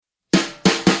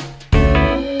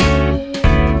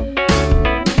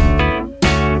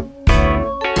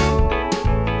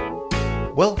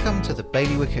Welcome to the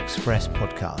Bailiwick Express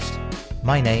podcast.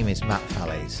 My name is Matt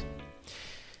Fallais.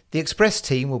 The Express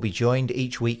team will be joined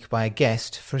each week by a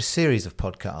guest for a series of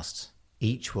podcasts.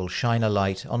 Each will shine a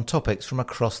light on topics from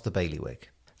across the bailiwick.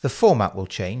 The format will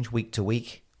change week to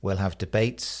week. We'll have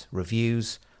debates,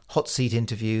 reviews, hot seat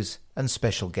interviews and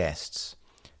special guests.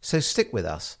 So stick with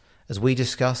us as we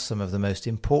discuss some of the most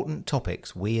important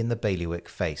topics we in the bailiwick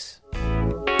face.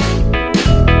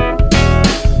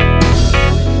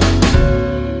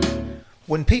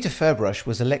 When Peter Ferbrache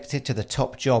was elected to the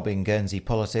top job in Guernsey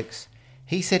politics,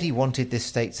 he said he wanted this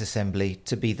state's assembly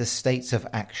to be the states of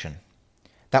action.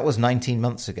 That was 19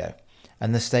 months ago,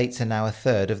 and the states are now a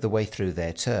third of the way through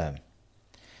their term.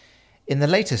 In the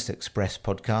latest Express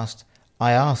podcast,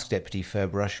 I asked Deputy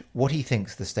Ferbrache what he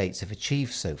thinks the states have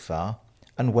achieved so far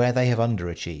and where they have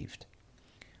underachieved.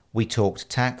 We talked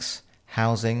tax,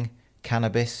 housing,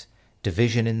 cannabis,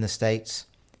 division in the states,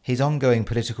 his ongoing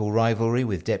political rivalry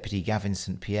with Deputy Gavin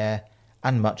St Pierre,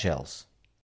 and much else.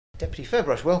 Deputy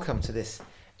Ferbrache, welcome to this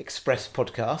Express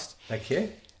podcast. Thank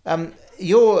you.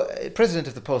 You're President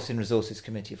of the Policy and Resources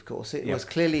Committee, of course. It was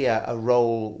clearly a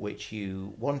role which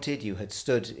you wanted. You had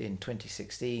stood in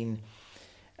 2016,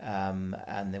 and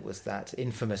there was that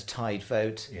infamous tied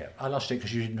vote. Yeah, I lost it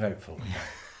because you didn't vote for me.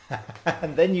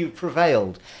 And then you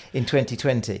prevailed in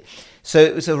 2020. So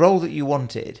it was a role that you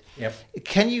wanted. Yep.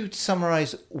 Can you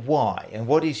summarise why and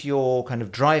what is your kind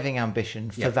of driving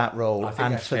ambition for that role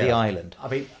and for the island? I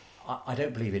mean, I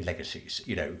don't believe in legacies.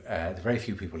 You know, very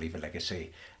few people leave a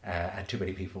legacy, and too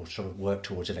many people sort of work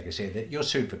towards a legacy that you're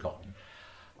soon forgotten.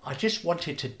 I just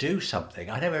wanted to do something.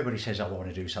 I know everybody says, I want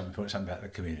to do something, put something about the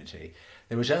community.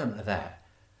 There was an element of that.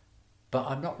 But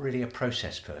I'm not really a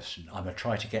process person. I'm a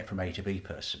try to get from A to B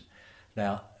person.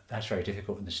 Now, that's very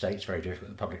difficult in the States, very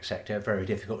difficult in the public sector, very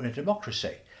difficult in a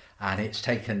democracy. And it's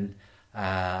taken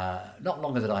not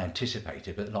longer than I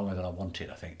anticipated, but longer than I wanted,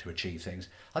 I think, to achieve things.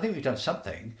 I think we've done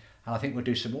something, and I think we'll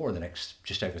do some more in the next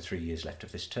just over 3 years left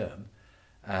of this term.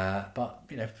 But,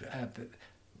 you know,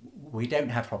 we don't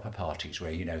have proper parties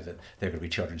where you know that there are going to be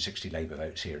 260 Labour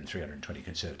votes here and 320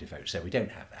 Conservative votes there. We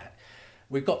don't have that.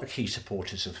 We've got the key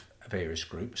supporters of various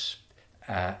groups,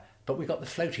 but we've got the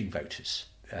floating voters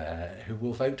who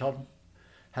will vote on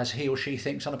as he or she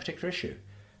thinks on a particular issue.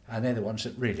 And they're the ones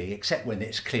that really, except when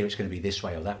it's clear it's going to be this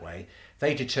way or that way,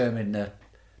 they determine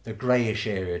the greyish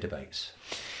area debates.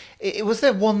 Was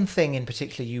there one thing in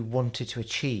particular you wanted to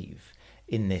achieve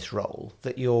in this role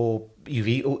that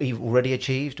you've already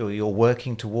achieved or you're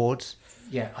working towards?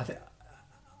 Yeah,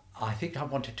 I think I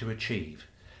wanted to achieve,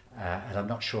 and I'm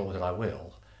not sure that I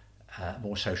will,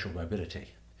 more social mobility,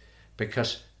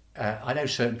 because I know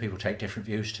certain people take different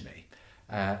views to me.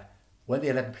 When the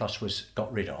 11 plus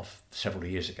got rid of several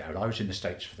years ago, and I was in the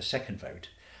States for the second vote,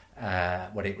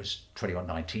 when it was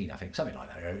 21-19, I think, something like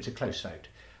that. It was a close vote.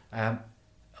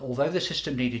 Although the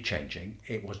system needed changing,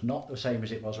 it was not the same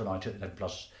as it was when I took the 11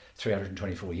 plus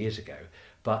 324 years ago.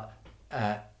 But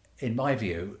in my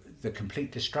view, the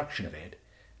complete destruction of it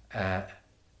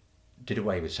did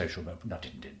away with social mobility.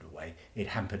 Didn't away. It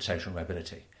hampered social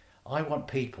mobility. I want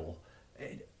people.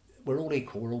 We're all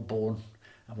equal. We're all born,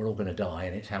 and we're all going to die.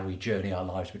 And it's how we journey our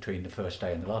lives between the first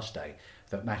day and the last day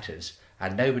that matters.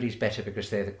 And nobody's better because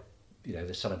they're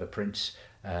the son of a prince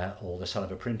or the son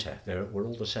of a printer. We're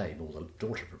all the same, or the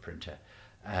daughter of a printer.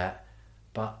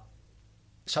 But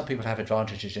some people have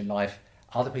advantages in life.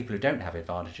 Other people who don't have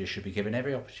advantages should be given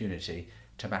every opportunity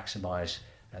to maximise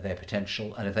their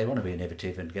potential, and if they want to be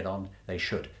innovative and get on, they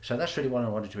should. So that's really what I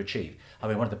wanted to achieve. I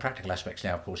mean, one of the practical aspects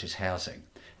now, of course, is housing.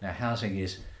 Now, housing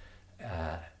is,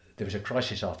 there was a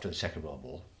crisis after the Second World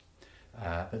War,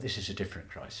 but this is a different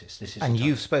crisis. And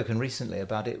you've spoken recently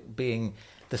about it being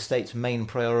the state's main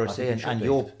priority and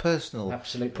your personal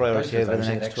priority over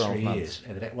the next 12 months.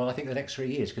 Well, I think the next 3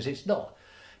 years, because it's not,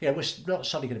 we're not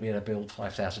suddenly going to be able to build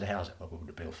 5,000 houses. Well, we're going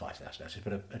to build 5,000 houses,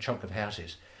 but a chunk of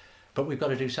houses. But we've got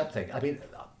to do something. I mean,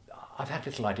 I've had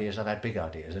little ideas, I've had big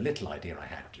ideas. A little idea I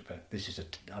had, but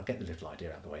I'll get the little idea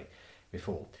out of the way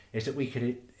before, is that we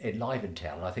could enliven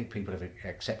town, and I think people have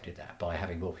accepted that by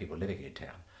having more people living in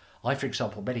town. I, for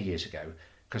example, many years ago,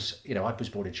 because, I was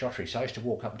born in Shottery, so I used to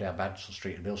walk up and down Bansal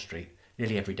Street and Mill Street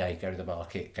nearly every day, go to the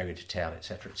market, go into town,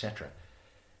 etc., etc.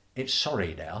 It's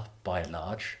sorry now, by and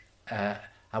large, and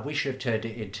we should have turned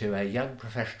it into a young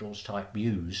professionals type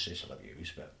muse, it's not a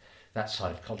muse, but that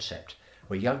side of concept,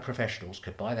 where young professionals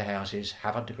could buy the houses,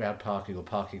 have underground parking or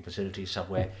parking facilities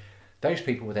somewhere. Those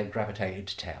people would then gravitate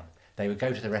into town. They would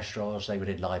go to the restaurants, they would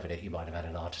enliven it. You might have had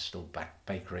an artisanal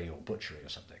bakery or butchery or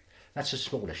something. That's a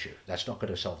small issue. That's not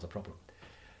going to solve the problem.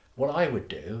 What I would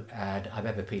do, and I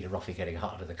remember Peter Roffey getting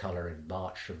hot under the collar in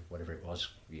March of whatever it was,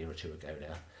 a year or two ago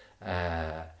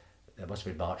There must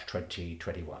have been March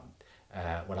 2021.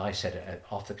 When I said an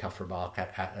off-the-cuff remark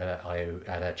at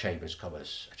a Chambers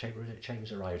Commerce,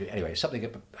 Chambers or IOD, anyway, something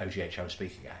at OGH I was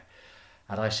speaking at,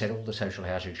 and I said all the social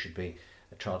housing should be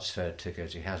transferred to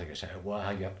Guernsey Housing. I said, well,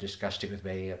 you haven't discussed it with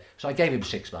me. So I gave him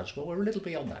 6 months. Well, we're a little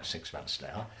beyond that 6 months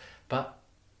now, but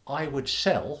I would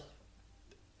sell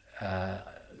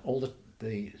all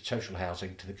the social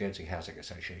housing to the Guernsey Housing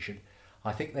Association.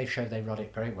 I think they've shown they run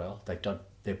it very well.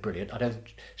 They're brilliant. I know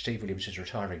Steve Williams is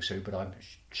retiring soon, but I'm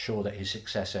sure that his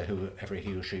successor, whoever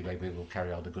he or she may be, will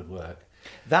carry on the good work.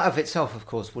 That of itself, of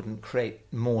course, wouldn't create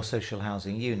more social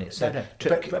housing units. So No.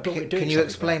 can you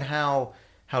explain how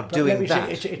doing that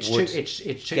would it's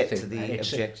two get things. to the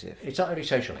objective? It's not only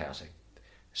social housing.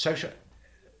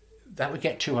 That would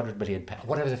get £200 million,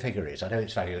 whatever the figure is. I know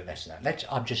it's valued at less than that.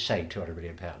 I'm just saying £200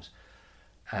 million.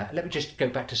 Let me just go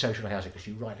back to social housing, because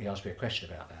you rightly asked me a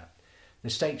question about that. The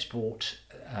state's bought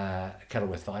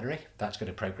Kenilworth Vinery. That's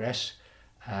going to progress.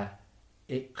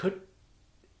 It could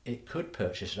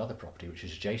purchase another property which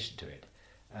is adjacent to it,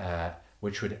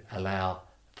 which would allow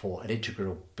for an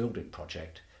integral building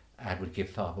project and would give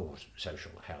far more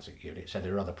social housing units. So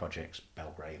there are other projects,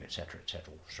 Belgrave, etc.,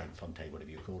 Strangfontein,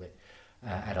 whatever you call it,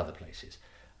 and other places.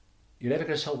 You're never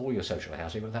going to solve all your social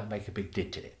housing without making a big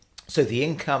dent in it. So the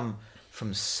income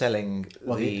from selling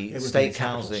the state's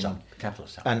housing, capital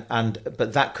sum.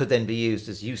 but that could then be used,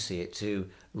 as you see it, to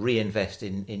reinvest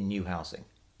in new housing.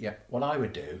 Yeah, what I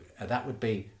would do, that would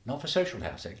be not for social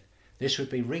housing. This would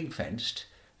be ring-fenced,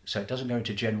 so it doesn't go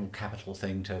into general capital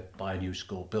thing to buy a new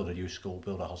school, build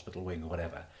a hospital wing or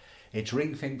whatever. It's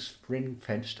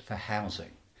ring-fenced for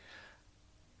housing.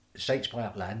 States buy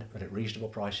up land, but at reasonable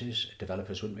prices.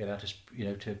 Developers wouldn't be allowed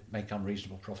to, to make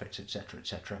unreasonable profits, etc.,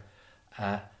 etc.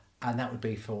 And that would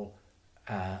be for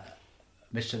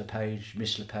Mr. LePage,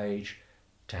 Miss LePage,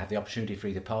 to have the opportunity for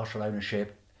either partial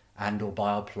ownership and or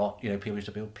buy a plot. People used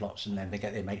to build plots and then they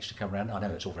get their mates to come around. I know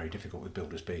it's all very difficult with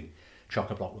builders being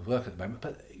chock-a-block with work at the moment,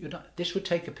 but this would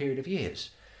take a period of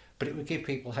years. But it would give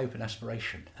people hope and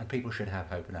aspiration, and people should have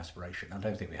hope and aspiration. I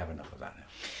don't think we have enough of that now.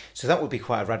 So that would be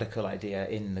quite a radical idea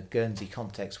in the Guernsey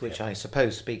context, which I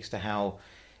suppose speaks to how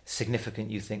significant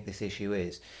you think this issue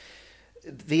is.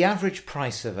 The average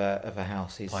price of a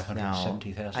house is now,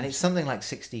 and it's something like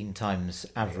 16 times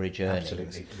average earnings.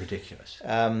 Absolutely ridiculous.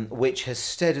 Which has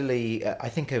steadily, I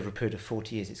think over a period of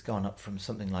 40 years, it's gone up from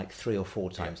something like 3 or 4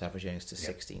 times average earnings to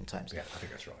 16 times. Yeah, I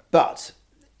think that's right. But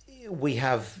we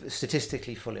have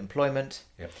statistically full employment.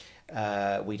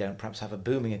 Yep. We don't perhaps have a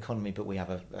booming economy, but we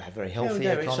have a very healthy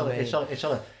economy. It's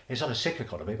not a sick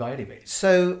economy by any means.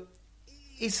 So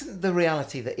isn't the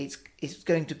reality that it's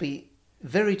going to be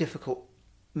very difficult,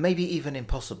 maybe even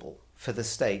impossible, for the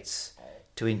states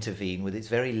to intervene with its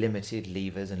very limited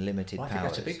levers and limited powers? I think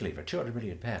that's a big lever, £200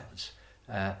 million.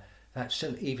 That's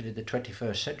still, even in the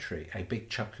 21st century, a big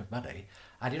chunk of money.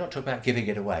 And you're not talking about giving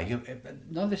it away.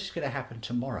 None of this is going to happen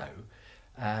tomorrow,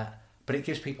 but it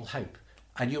gives people hope.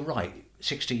 And you're right,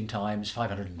 16 times,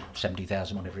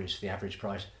 570,000, whatever it is, the average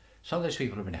price. Some of those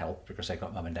people have been helped because they've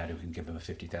got mum and dad who can give them a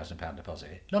 £50,000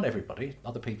 deposit. Not everybody.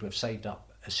 Other people have saved up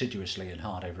assiduously and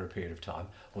hard over a period of time,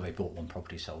 or they bought one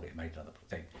property, sold it, made another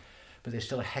thing. But there's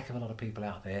still a heck of a lot of people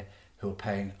out there who are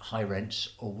paying high rents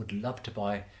or would love to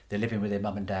buy. They're living with their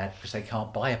mum and dad because they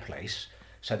can't buy a place,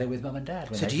 so they're with mum and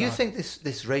dad. So do you think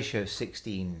this ratio of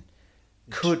 16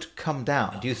 could come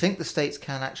down? Do you think the states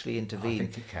can actually intervene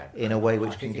in a way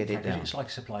which can get it down? It's like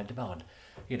supply and demand.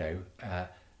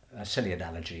 A silly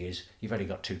analogy is you've only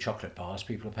got 2 chocolate bars,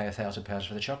 people will pay £1,000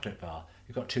 for the chocolate bar.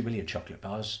 You've got 2 million chocolate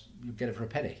bars, you get it for a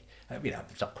penny.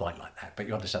 It's not quite like that, but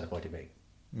you understand the point of me.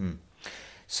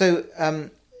 So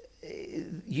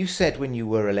you said when you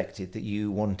were elected that you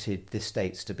wanted the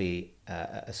states to be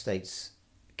a states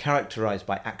characterised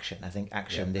by action. I think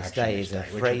action this day is a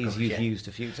phrase you've used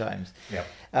a few times. Yeah.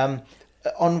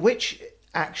 On which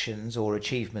actions or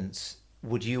achievements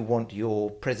would you want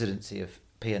your presidency of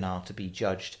P&R to be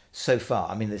judged so far?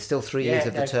 I mean, there's still 3 years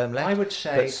of the term left. I would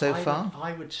say, but so far,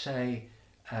 I would say,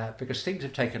 because things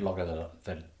have taken longer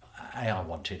than A, I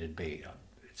wanted, and B,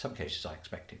 in some cases I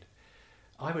expected.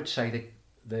 I would say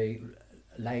the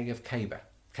laying of cable.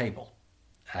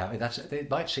 They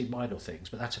might seem minor things,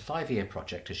 but that's a 5-year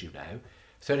project, as you know.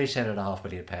 £37.5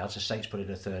 million. The state's put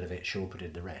in a third of it. Shaw put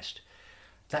in the rest.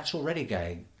 That's already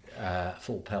going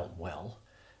full pelt well.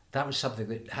 That was something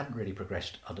that hadn't really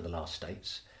progressed under the last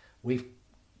states. We've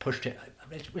pushed it. I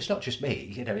mean, it's not just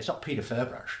me. It's not Peter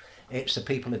Furbush. It's the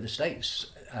people in the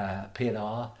states,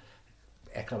 P&R,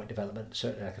 economic development,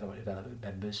 certain economic development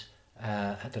members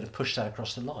that have pushed that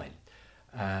across the line.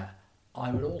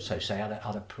 I would also say on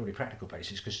a purely practical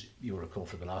basis, because you'll recall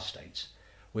from the last states,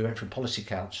 we went from Policy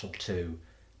Council to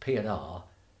P&R,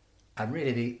 and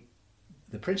really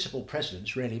the principal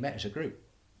presidents really met as a group.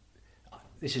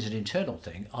 This is an internal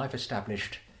thing. I've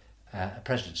established a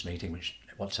president's meeting, which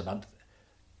once a month.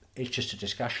 It's just a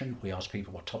discussion. We ask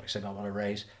people what topics they might want to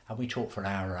raise, and we talk for an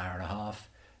hour and a half.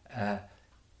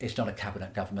 It's not a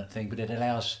cabinet government thing, but it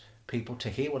allows people to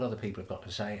hear what other people have got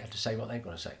to say and to say what they've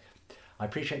got to say. I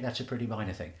appreciate that's a pretty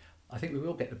minor thing. I think we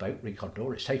will get the boat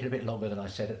recondor. It's taken a bit longer than I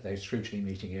said at the scrutiny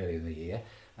meeting earlier in the year,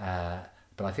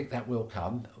 but I think that will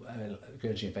come.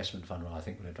 Guernsey Investment Fund, I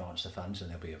think, will advance the funds,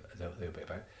 and there'll be a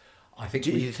boat. I think.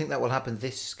 Do you think that will happen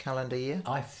this calendar year?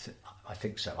 I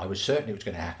think so. I was certain it was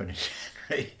going to happen in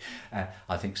January.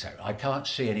 I think so. I can't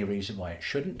see any reason why it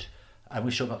shouldn't. And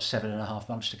we've still got 7.5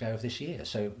 months to go of this year.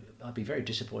 So I'd be very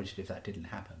disappointed if that didn't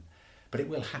happen. But it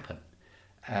will happen.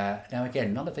 Now,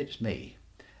 again, none of it's me.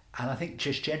 And I think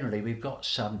just generally we've got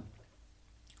some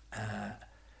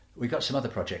other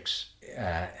projects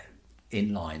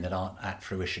in line that aren't at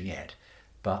fruition yet.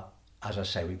 But as I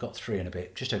say, we've got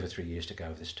just over 3 years to go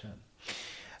of this term.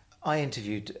 I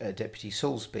interviewed Deputy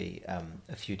Salisbury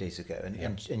a few days ago,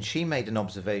 and she made an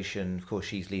observation. Of course,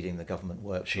 she's leading the government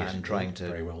work plan, trying to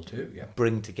very well too,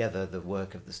 bring together the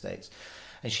work of the states.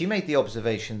 And she made the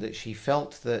observation that she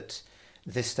felt that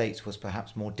this state was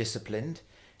perhaps more disciplined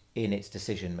in its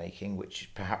decision making,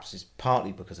 which perhaps is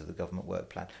partly because of the government work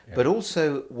plan, but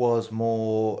also was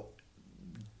more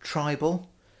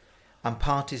tribal and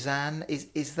partisan.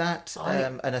 Is that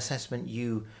an assessment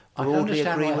you broadly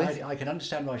agree with? I can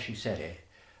understand why she said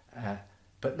it,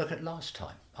 but look at last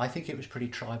time. I think it was pretty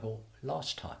tribal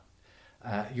last time.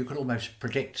 You could almost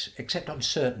predict, except on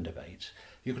certain debates,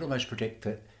 you could almost predict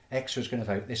that X was going to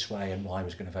vote this way and Y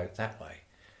was going to vote that way.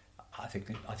 I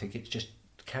think it's just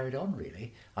carried on,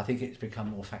 really. I think it's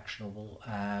become more factional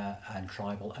and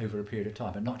tribal over a period of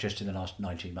time, and not just in the last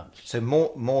 19 months. So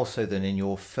more so than in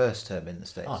your first term in the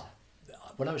States?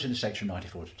 When I was in the States from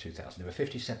 1994 to 2000, there were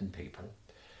 57 people.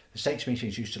 The States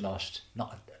meetings used to last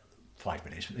not 5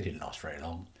 minutes, but they didn't last very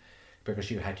long, because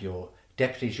you had your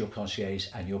deputies, your concierges,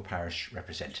 and your parish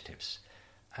representatives.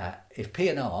 If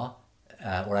P&R,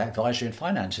 or Advisory and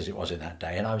Finance as it was in that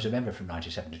day, and I was a member from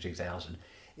 1997 to 2000,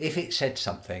 if it said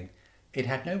something, it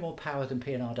had no more power than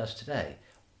P&R does today.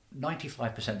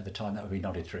 95% of the time that would be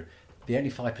nodded through. The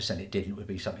only 5% it didn't would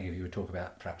be something if you would talk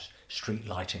about perhaps street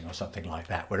lighting or something like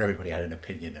that, where everybody had an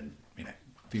opinion and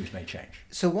views may change.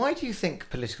 So why do you think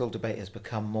political debate has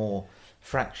become more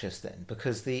fractious then?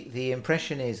 Because the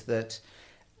impression is that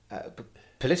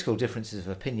political differences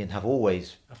of opinion have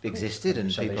always existed,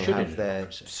 and so people have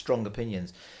their strong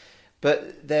opinions.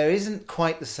 But there isn't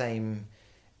quite the same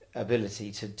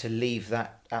ability to leave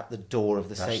that at the door of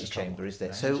the States Chamber, is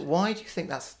there? So why do you think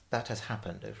that has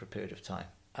happened over a period of time?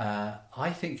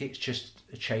 I think it's just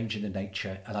a change in the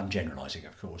nature, and I'm generalising,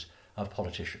 of course, of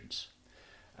politicians.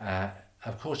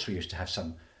 Of course, we used to have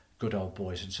some good old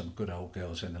boys and some good old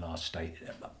girls in the last state,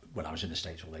 when I was in the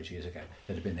States all those years ago,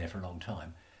 that had been there for a long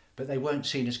time. But they weren't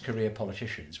seen as career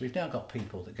politicians. We've now got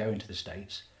people that go into the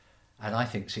States and I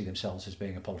think see themselves as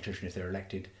being a politician if they're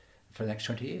elected for the next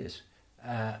 20 years.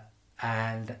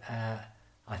 And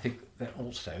I think that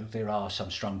also there are some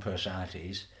strong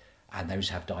personalities, and those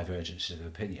have divergences of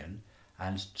opinion,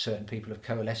 and certain people have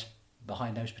coalesced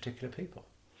behind those particular people.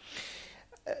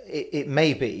 It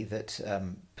may be that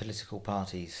political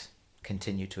parties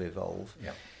continue to evolve.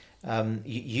 Yeah.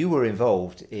 You were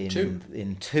involved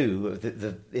in two of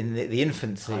the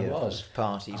infancy of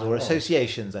parties or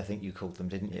associations, I think you called them,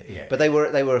 didn't you? Yeah. But they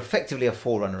were effectively a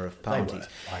forerunner of parties.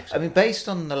 I mean, based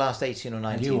on the last 18 or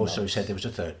 19 and you also months, said there was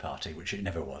a third party, which it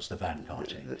never was, the Van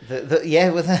Party.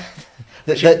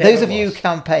 Those of you who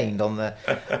campaigned on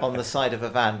the side of a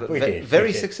van, but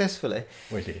very successfly.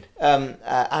 We did. And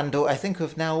I think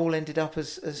have now all ended up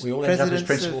as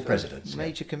principal presidents of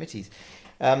major committees.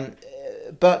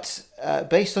 But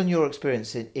based on your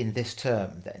experience in this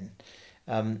term,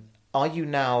 then, are you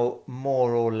now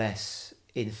more or less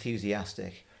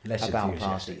enthusiastic about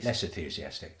parties? Less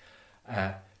enthusiastic.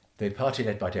 The party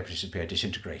led by Deputy St Pierre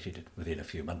disintegrated within a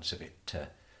few months of it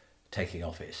taking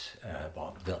office.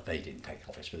 Well, they didn't take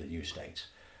office, but the new states.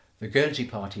 The Guernsey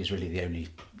Party is really the only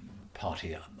party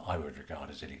that I would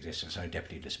regard as in existence. So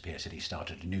Deputy St Pierre said he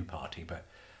started a new party, but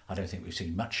I don't think we've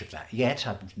seen much of that yet.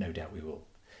 I've no doubt we will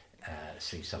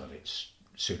see some of it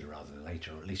sooner rather than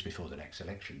later, or at least before the next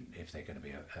election, if they're going to be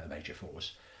a major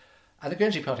force. And the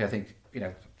Guernsey Party, I think,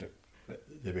 they're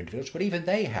individuals, but even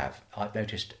they have, I've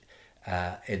noticed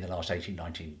in the last 18,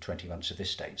 19, 20 months of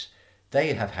this states,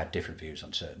 they have had different views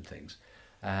on certain things.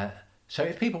 So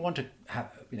if people want to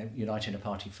have, unite in a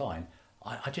party, fine.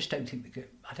 I just don't think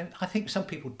I think some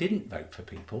people didn't vote for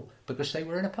people because they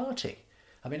were in a party.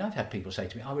 I mean, I've had people say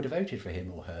to me, I would have voted for him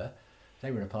or her.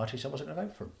 They were in a party, so I wasn't going to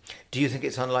vote for them. Do you think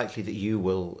it's unlikely that you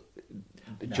will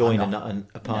join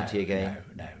a party again?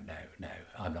 No.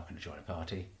 I'm not going to join a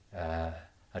party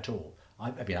at all.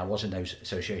 I was in those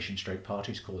association stroke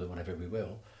parties, call them whatever we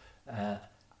will, and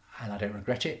I don't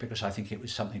regret it because I think it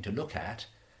was something to look at.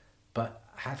 But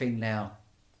having now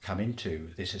come into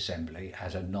this assembly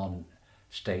as a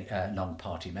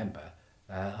non-party member,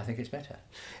 I think it's better.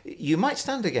 You might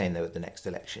stand again, though, at the next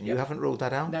election. You haven't ruled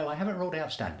that out? No, I haven't ruled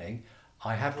out standing.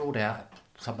 I have ruled out,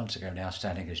 some months ago now,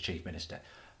 standing as Chief Minister.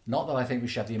 Not that I think we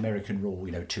should have the American rule,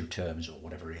 2 terms or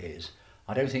whatever it is.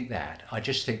 I don't think that. I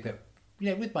just think that,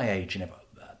 with my age and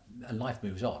life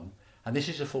moves on, and this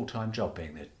is a full-time job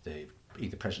being the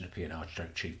either President of P&R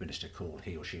stroke Chief Minister, called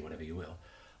he or she, whatever you will.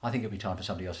 I think it'll be time for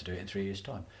somebody else to do it in 3 years'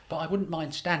 time. But I wouldn't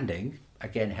mind standing,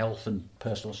 again, health and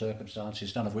personal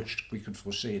circumstances, none of which we can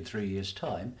foresee in 3 years'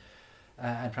 time,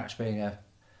 and perhaps being a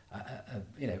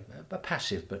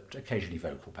passive but occasionally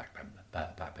vocal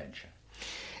backbencher.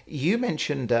 You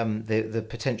mentioned the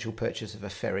potential purchase of a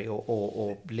ferry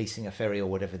or leasing a ferry or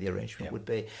whatever the arrangement would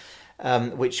be,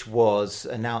 which was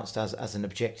announced as an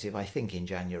objective, I think, in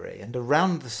January. And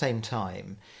around the same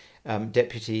time,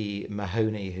 Deputy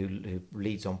Mahoney, who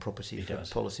leads on property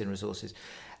policy and resources,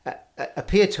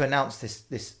 appeared to announce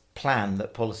this plan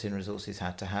that policy and resources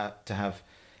had to have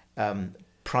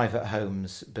private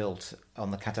homes built on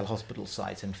the Cattle Hospital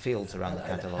site and fields around the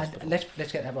Cattle Hospital.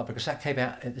 Let's get that one, because that came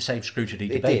out at the same scrutiny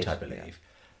debate, I believe.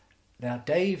 Yeah. Now,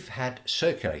 Dave had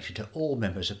circulated to all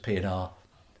members of P&R,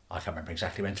 I can't remember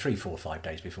exactly when, 3, 4, 5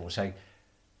 days before, saying,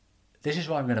 this is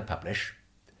what I'm going to publish.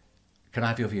 Can I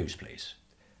have your views, please?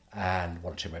 And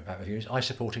 1 or 2 went back with views. I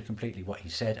supported completely what he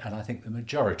said, and I think the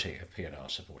majority of P&R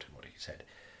supported what he said.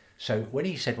 So when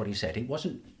he said what he said, it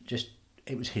wasn't just,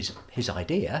 it was his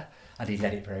idea, and he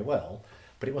led it very well,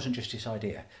 but it wasn't just his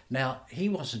idea. Now, he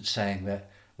wasn't saying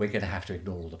that we're going to have to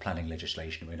ignore all the planning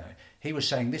legislation we know. He was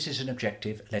saying this is an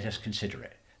objective, let us consider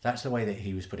it. That's the way that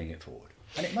he was putting it forward.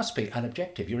 And it must be an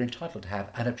objective. You're entitled to have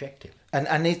an objective. And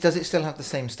does it still have the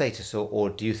same status, or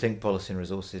do you think Policy and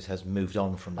Resources has moved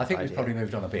on from that I think idea? We've probably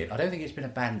moved on a bit. I don't think it's been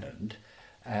abandoned,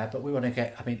 but we want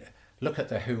to look at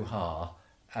the hoo-ha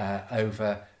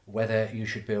over whether you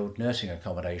should build nursing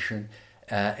accommodation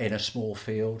in a small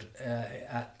field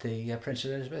at the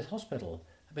Princess Elizabeth Hospital.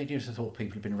 I mean, you'd have thought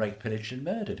people have been raped, pillaged and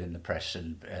murdered in the press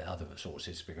and other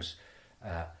sources because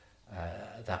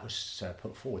that was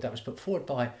put forward. That was put forward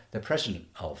by the President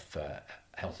of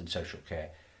Health and Social Care,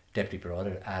 Deputy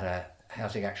Barada, at a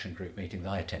Housing Action Group meeting that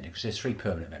I attended, because there's 3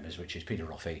 permanent members, which is Peter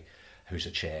Roffey, who's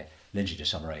the chair, Lindsay de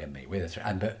Sommeray and me. We're the 3.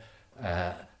 But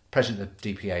President of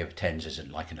the DPA attends as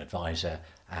an advisor,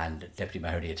 and Deputy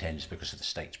Mahoney attends because of the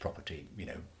state's property,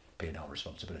 P&R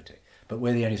responsibility. But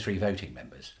we're the only 3 voting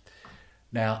members.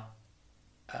 Now,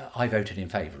 I voted in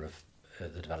favour of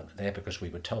the development there because we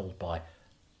were told by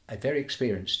a very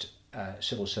experienced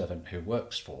civil servant who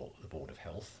works for the Board of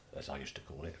Health, as I used to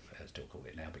call it, I still call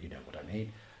it now, but you know what I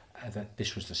mean, that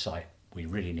this was the site we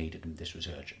really needed and this was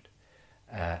urgent.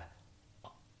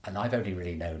 And I've only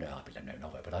really known her,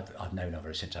 but I've known of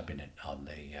her since I've been on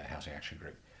the Housing Action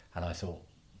Group. And I thought,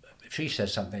 if she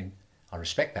says something, I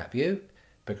respect that view,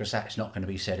 because that's not going to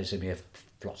be said as a mere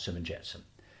flotsam and jetsam.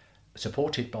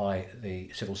 Supported by the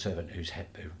civil servant who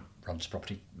runs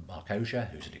property, Mark Osier,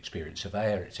 who's an experienced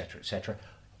surveyor, etc.,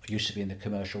 used to be in the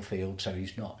commercial field, so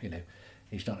he's not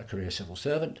a career civil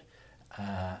servant,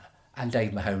 and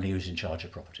Dave Mahoney, who's in charge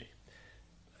of property.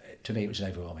 To me, it was an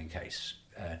overwhelming case.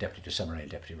 Deputy de Sommeray and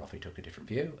Deputy Roffey took a different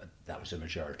view, and that was the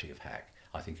majority of HAG.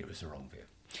 I think it was the wrong view.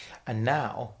 And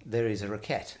now there is a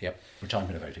Roquette. Yep, which I'm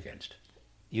going to vote against.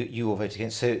 You will vote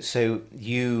against. So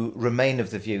you remain of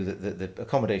the view that the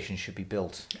accommodation should be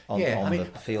built on the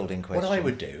field in question. What I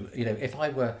would do, if I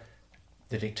were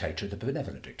the dictator, the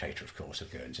benevolent dictator, of course,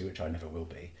 of Guernsey, which I never will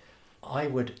be, I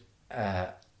would...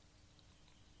 the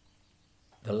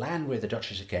land where the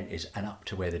Duchess of Kent is and up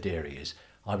to where the dairy is,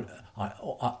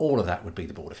 all of that would be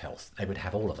the Board of Health. They would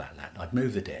have all of that land. I'd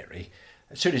move the dairy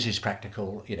as soon as it's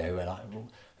practical, and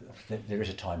there is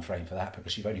a time frame for that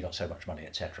because you've only got so much money,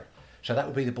 etc. So that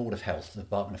would be the Board of Health, the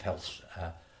Department of Health's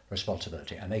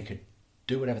responsibility, and they could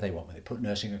do whatever they want with it. Put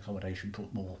nursing accommodation,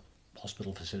 put more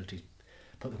hospital facilities,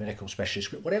 put the medical specialist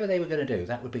group, whatever they were going to do,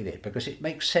 that would be it, because it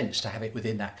makes sense to have it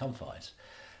within that confines.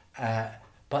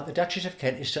 But the Duchess of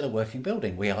Kent is still a working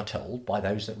building, we are told by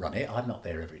those that run it. I'm not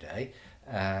there every day.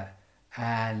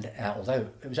 And although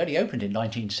it was only opened in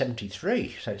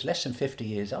 1973, so it's less than 50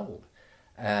 years old,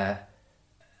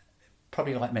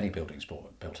 probably like many buildings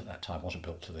built at that time, wasn't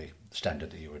built to the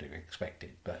standard that you would have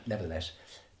expected. But nevertheless,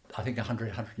 I think 100,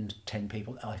 110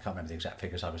 people, I can't remember the exact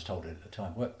figures, I was told at the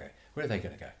time, worked there. Where are they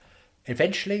going to go?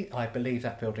 Eventually, I believe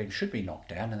that building should be knocked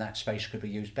down and that space could be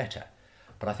used better.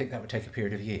 But I think that would take a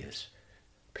period of years.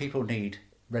 People need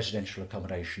residential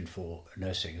accommodation for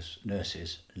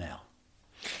nurses now.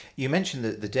 You mentioned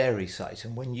the dairy site,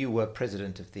 and when you were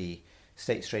president of the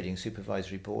States Trading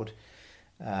Supervisory Board,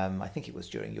 I think it was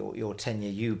during your tenure,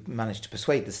 you managed to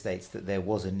persuade the states that there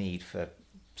was a need for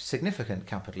significant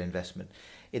capital investment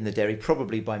in the dairy,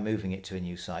 probably by moving it to a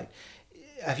new site.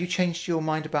 Have you changed your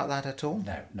mind about that at all?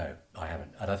 No, I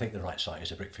haven't. And I think the right site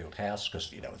is a Brickfield House,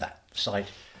 because, that site,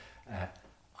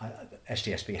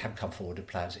 SDSB haven't come forward with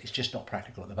plans. It's just not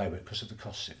practical at the moment because of the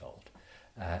costs involved.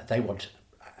 They want,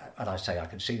 and I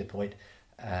can see the point,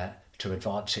 to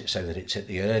advance it so that it's at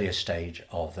the earliest stage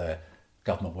of the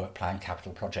government work plan,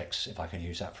 capital projects, if I can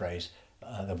use that phrase,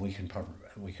 than we can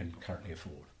currently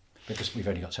afford, because we've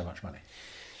only got so much money.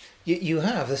 You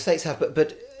have, the states have,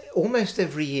 but almost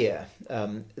every year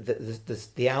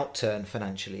the outturn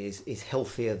financially is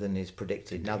healthier than is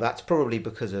predicted. Indeed. Now that's probably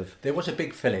because of... There was a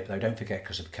big fillip, though, don't forget,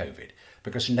 because of COVID,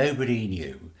 because nobody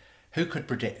knew. Who could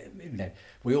predict?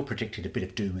 We all predicted a bit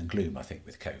of doom and gloom, I think,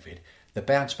 with COVID. The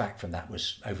bounce back from that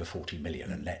was over 40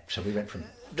 million and net. So we went from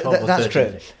 12 or 13 That's true.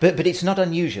 Million. But it's not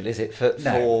unusual, is it, for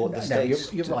the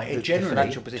states? You're right. The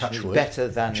financial position is better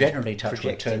than generally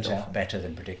Touchwood turns often. out better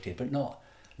than predicted, but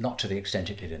not to the extent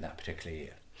it did in that particular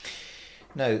year.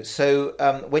 No.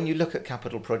 So when you look at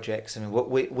capital projects, I mean,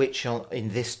 which are in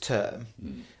this term,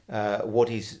 what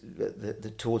is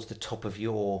towards the top of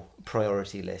your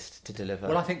priority list to deliver?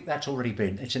 Well, I think that's already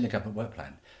it's in the government work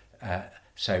plan.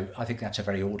 So I think that's a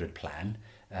very ordered plan.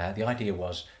 The idea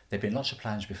was there'd been lots of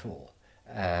plans before,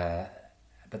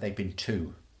 but they've been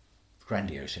too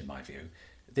grandiose in my view.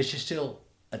 This is still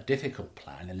a difficult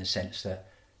plan in the sense that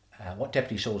what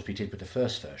Deputy Salisbury did with the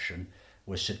first version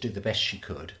was to do the best she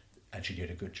could, and she did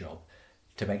a good job,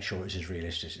 to make sure it was as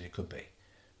realistic as it could be.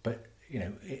 But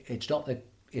it's not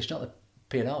the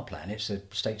P&R plan, it's the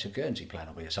States of Guernsey plan,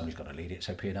 albeit somebody's got to lead it,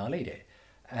 so P&R lead it.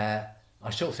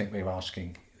 I still think we were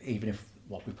asking, even if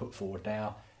what we put forward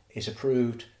now is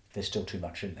approved, there's still too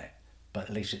much in there, but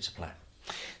at least it's a plan.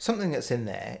 Something that's in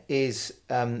there is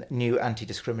new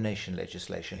anti-discrimination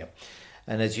legislation. Yep.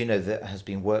 And as you know, that has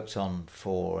been worked on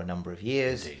for a number of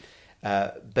years. Indeed.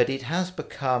 But it has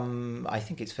become, I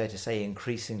think it's fair to say,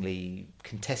 increasingly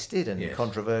contested and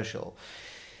controversial.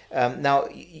 Now,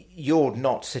 you're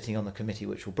not sitting on the committee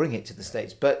which will bring it to the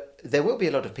States, but there will be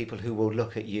a lot of people who will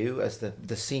look at you as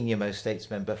the senior-most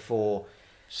States member for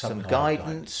some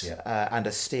guidance and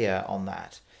a steer on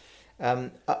that.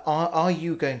 Are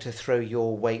you going to throw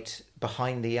your weight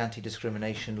behind the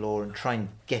anti-discrimination law and try and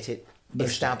get it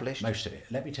established? Most of it.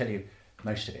 Let me tell you,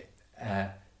 most of it.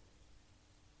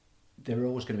 There are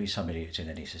always going to be some idiots in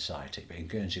any society, but in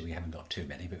Guernsey we haven't got too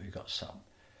many, but we've got some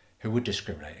who would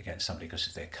discriminate against somebody because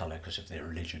of their colour, because of their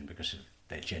religion, because of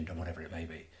their gender, whatever it may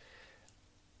be.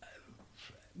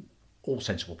 All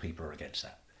sensible people are against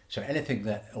that. So anything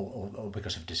that, or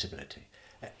because of disability,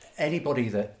 anybody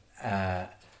that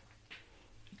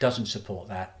doesn't support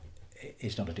that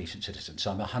is not a decent citizen.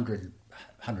 So I'm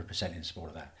 100% in support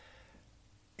of that.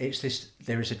 It's this.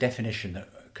 There is a definition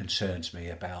that concerns me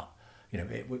about,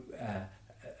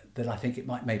 that I think it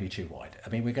may be too wide. I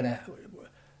mean,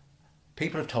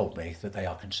 people have told me that they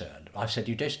are concerned. I've said,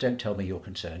 you just don't tell me you're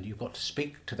concerned. You've got to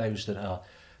speak to those that are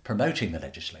promoting the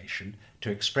legislation to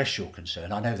express your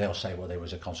concern. I know they'll say, well, there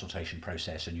was a consultation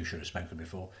process and you should have spoken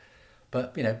before.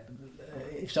 But,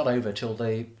 it's not over till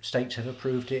the states have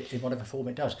approved it in whatever form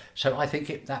it does. So I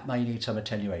think that may need some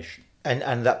attenuation.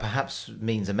 And that perhaps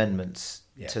means amendments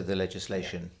to the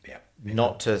legislation,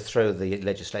 not to throw the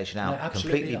legislation out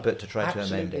completely, but to try to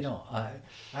amend it.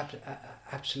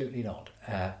 Absolutely not.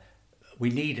 We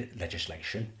need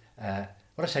legislation. When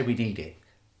I say we need it,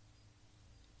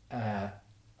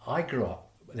 I grew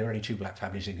up, there were only two black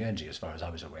families in Guernsey as far as I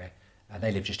was aware, and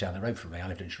they lived just down the road from me. I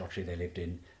lived in Shropshire, they lived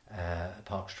in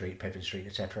Park Street, Pedford Street,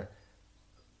 etc.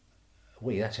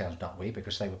 That sounds not we,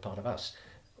 because they were part of us.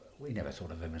 We never thought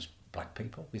of them as black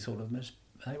people. We thought of them as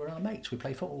they were our mates. We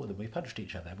played football with them. We punched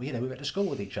each other. We went to school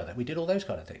with each other. We did all those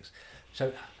kind of things.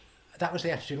 So that was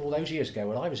the attitude all those years ago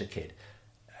when I was a kid.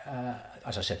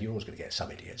 As I said, you're always going to get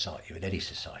some idiots, aren't you, in any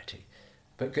society.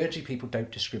 But Guernsey people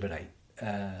don't discriminate.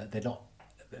 They're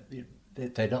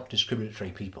not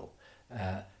discriminatory people.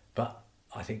 But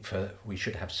I think we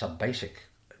should have some basic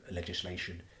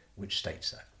legislation which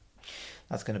states that.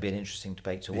 That's going to be an interesting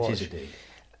debate to watch. It is indeed.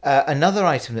 Another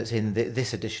item that's in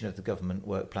this edition of the government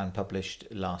work plan published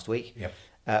last week,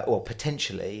 or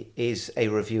potentially, is a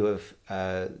review of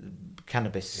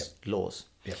cannabis laws.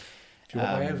 Yep. Do you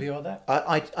want my overview on that?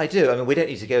 I do. I mean, we don't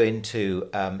need to go into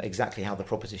exactly how the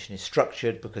proposition is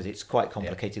structured because it's quite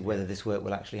complicated whether this work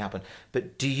will actually happen.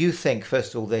 But do you think,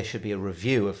 first of all, there should be a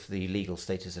review of the legal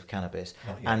status of cannabis?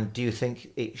 And do you think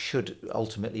it should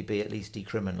ultimately be at least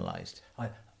decriminalised?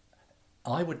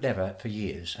 I would never, for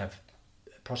years, have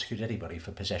prosecuted anybody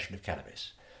for possession of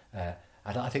cannabis. And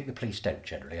I think the police don't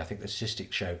generally. I think the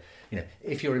statistics show,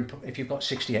 if you've got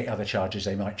 68 other charges,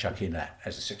 they might chuck in that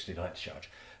as the 69th charge.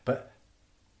 But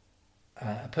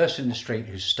a person in the street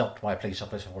who's stopped by a police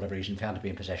officer for whatever reason, found to be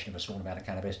in possession of a small amount of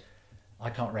cannabis,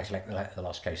 I can't recollect the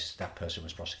last case that person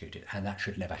was prosecuted, and that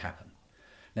should never happen.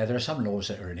 Now, there are some laws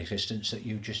that are in existence that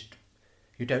you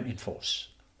don't enforce.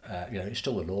 It's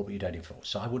still the law, but you don't enforce.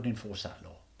 So I wouldn't enforce that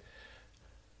law.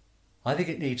 I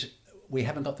think we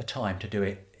haven't got the time to do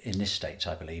it in this state,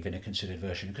 I believe, in a considered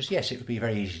version, because yes, it would be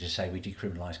very easy to say we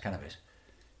decriminalise cannabis.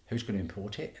 Who's going to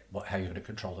import it? How are you going to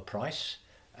control the price?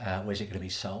 Where's it going to be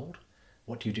sold?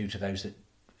 What do you do to those that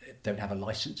don't have a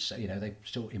licence? They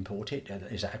still import it.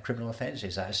 Is that a criminal offence?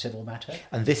 Is that a civil matter?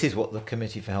 And this is what the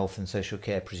Committee for Health and Social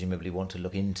Care presumably want to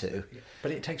look into.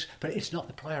 But it's not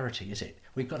the priority, is it?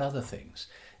 We've got other things.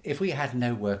 If we had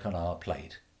no work on our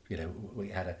plate, we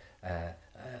had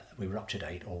we were up to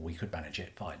date, or we could manage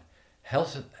it, fine.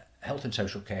 Health and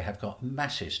social care have got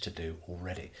masses to do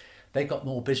already. They've got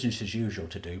more business as usual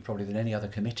to do probably than any other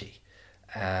committee.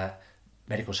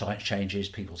 Medical science changes,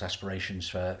 people's aspirations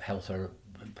for health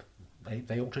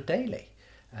they alter daily,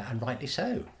 and rightly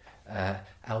so.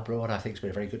 Al Broad, I think, has been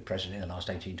a very good president in the last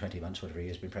 18, 20 months, whatever he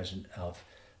has been president of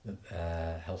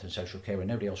health and social care when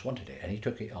nobody else wanted it, and he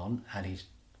took it on and he's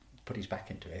put his back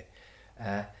into it.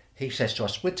 He says to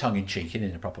us, with tongue-in-cheek and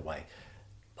in a proper way,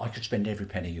 I could spend every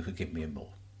penny you could give me and more.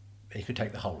 He could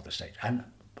take the whole of the state, and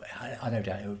I no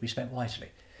doubt it would be spent wisely.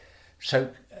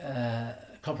 So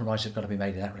compromises have got to be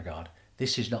made in that regard.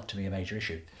 This is not to me a major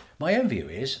issue. My own view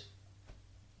is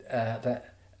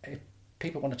that if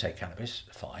people want to take cannabis,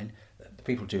 fine.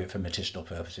 People do it for medicinal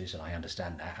purposes, and I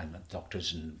understand that, and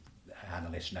doctors and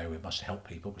analysts know it must help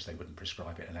people because they wouldn't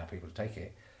prescribe it and allow people to take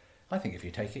it. I think if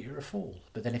you take it, you're a fool.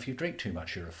 But then if you drink too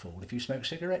much, you're a fool. If you smoke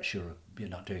cigarettes, you're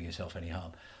not doing yourself any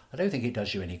harm. I don't think it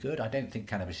does you any good. I don't think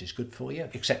cannabis is good for you,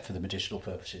 except for the medicinal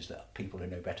purposes that people who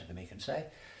know better than me can say.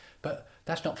 But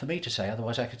that's not for me to say.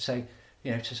 Otherwise, I could say,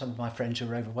 to some of my friends who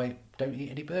are overweight, don't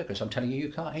eat any burgers. I'm telling you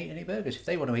can't eat any burgers. If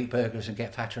they want to eat burgers and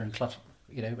get fatter and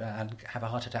and have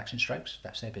heart attacks and strokes,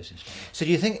 that's their business. So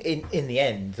do you think in the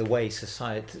end, the way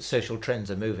social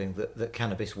trends are moving, that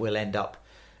cannabis will end up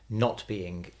not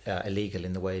being illegal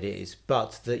in the way it is,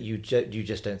 but that you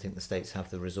just don't think the states have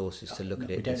the resources to look at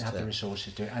it? We don't have the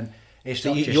resources to, and it's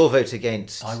so not you'll vote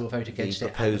against. I will vote against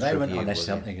it at the moment, unless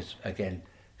something again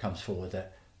comes forward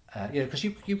that because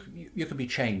you can be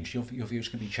changed. Your views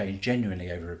can be changed genuinely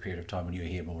over a period of time when you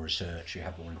hear more research, you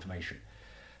have more information.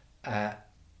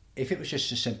 If it was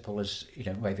just as simple as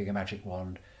waving a magic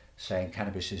wand, saying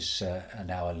cannabis is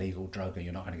now a legal drug and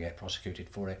you're not going to get prosecuted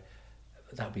for it,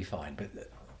 that would be fine. But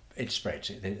it spreads.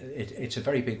 It's a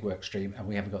very big work stream, and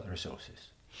we haven't got the resources.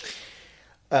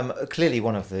 Clearly,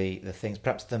 one of the things,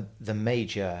 perhaps the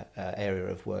major area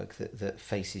of work that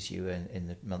faces you in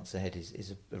the months ahead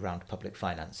is around public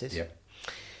finances.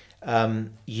 Yeah.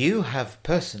 You have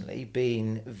personally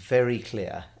been very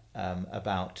clear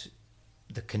about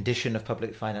the condition of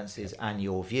public finances and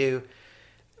your view.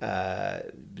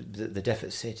 The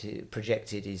deficit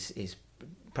projected is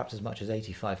perhaps as much as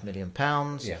 £85 million.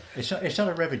 Yeah, it's not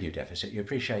a revenue deficit. You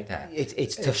appreciate that.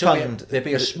 It's to fund. There'd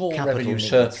be a small revenue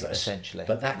surplus, essentially,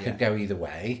 but that could go either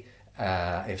way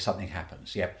if something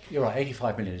happens. Yeah, you're right.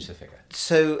 85 million is the figure.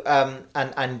 So,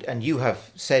 and you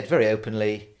have said very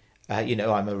openly,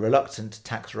 I'm a reluctant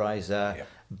tax riser,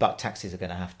 but taxes are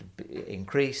going to have to be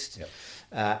increased. Yep.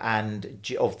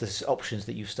 And of the options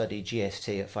that you've studied,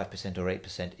 GST at 5% or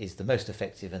 8% is the most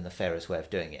effective and the fairest way of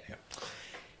doing it.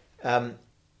 Yep.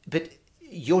 But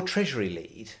your Treasury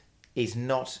lead is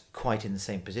not quite in the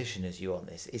same position as you on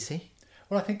this, is he?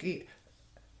 Well, I think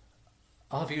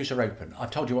our views are open.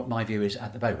 I've told you what my view is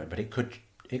at the moment, but it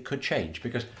could change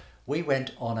because we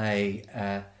went on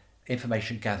a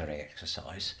information gathering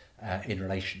exercise in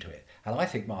relation to it. And I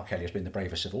think Mark Kelly has been the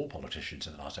bravest of all politicians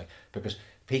in the last day because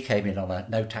he came in on a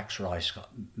no tax rise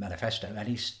manifesto and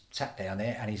he's sat down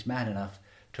there and he's man enough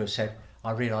to have said,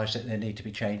 I realise that there need to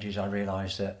be changes. I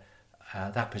realise that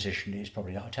that position is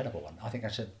probably not a tenable one. I think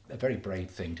that's a very brave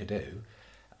thing to do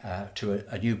to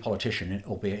a new politician,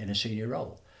 albeit in a senior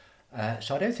role.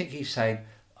 So I don't think he's saying,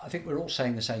 I think we're all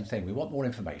saying the same thing. We want more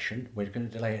information. We're going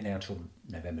to delay it now till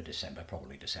November, December,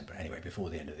 probably December anyway, before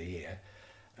the end of the year,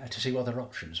 to see what other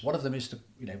options. One of them is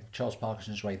Charles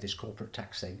Parkinson's way, this corporate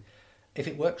tax thing. If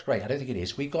it works, great. I don't think it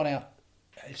is. We've gone out.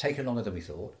 It's taken longer than we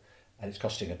thought, and it's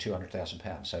costing her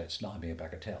 £200,000. So it's not a mere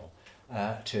bagatelle.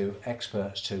 To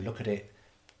experts to look at it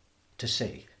to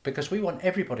see, because we want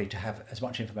everybody to have as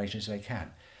much information as they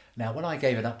can. Now, when I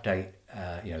gave an update,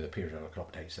 the periodical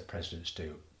updates that presidents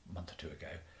do a month or two ago,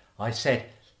 I said,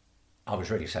 I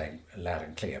was really saying loud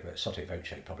and clear, but sotto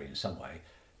voce probably in some way,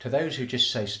 to those who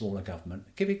just say smaller government,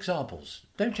 give examples.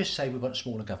 Don't just say we want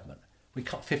smaller government. We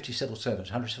cut 50 civil servants,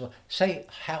 100 civil. Say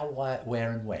how,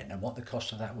 where and when, and what the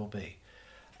cost of that will be.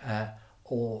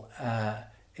 Or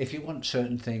if you want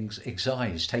certain things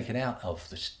excised, taken out of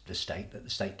the state, that the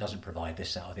state doesn't provide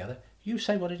this, that or the other, you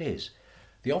say what it is.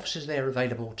 The officers there are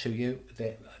available to you.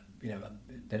 They're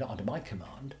not under my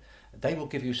command. They will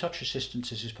give you such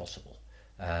assistance as is possible.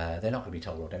 They're not going to be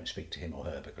told, well, don't speak to him or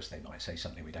her because they might say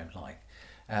something we don't like.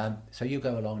 So you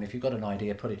go along, and if you've got an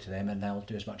idea, put it to them, and they'll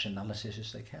do as much analysis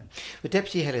as they can. The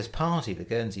Deputy Head of his party, the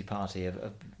Guernsey Party,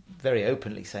 are very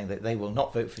openly saying that they will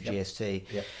not vote for GST.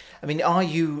 Yep. I mean, are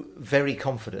you very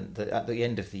confident that at the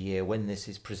end of the year, when this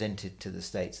is presented to the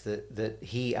states, that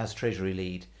he, as Treasury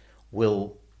lead,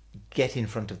 will get in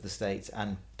front of the states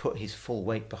and put his full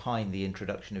weight behind the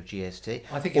introduction of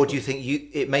GST? Or do you think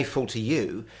it may fall to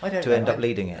you to end up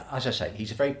leading it? As I say,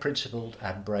 he's a very principled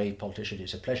and brave politician.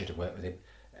 It's a pleasure to work with him.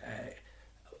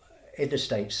 In the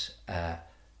States,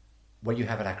 when you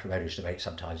have an acrimonious debate,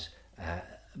 sometimes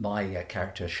my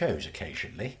character shows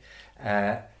occasionally.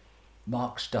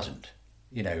 Marx doesn't.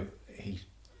 He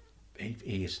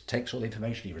takes all the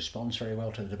information. He responds very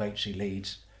well to the debates he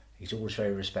leads. He's always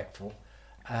very respectful.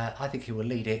 I think he will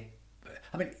lead it.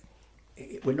 I mean,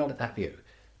 we're not at that view.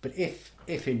 But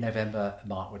if in November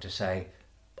Mark were to say,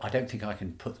 I don't think I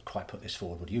can quite put this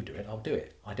forward, would you do it? I'll do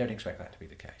it. I don't expect that to be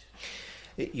the case.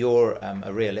 You're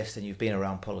a realist and you've been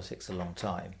around politics a long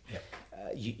time. Yep.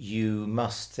 You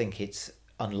must think it's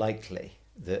unlikely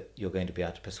that you're going to be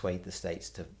able to persuade the states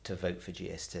to vote for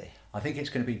GST. I think it's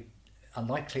going to be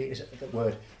unlikely. Is it the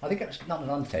word? I think it's not an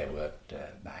unfair word,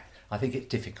 Mac. I think it's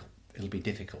difficult. It'll be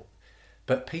difficult.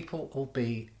 But people will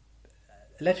be,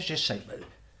 let us just say,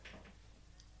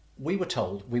 we were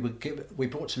told we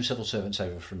brought some civil servants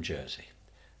over from Jersey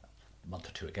a month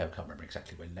or two ago, can't remember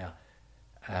exactly when now.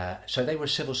 So they were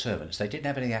civil servants. They didn't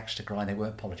have any axe to grind. They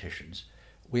weren't politicians.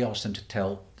 We asked them to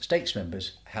tell states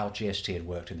members how GST had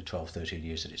worked in the 12, 13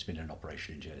 years that it's been in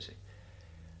operation in Jersey.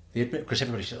 Because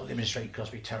everybody said, the administration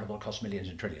cost me terrible, it cost millions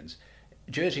and trillions.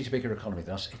 Jersey's a bigger economy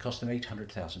than us. It cost them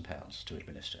 £800,000 to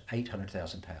administer.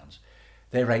 £800,000.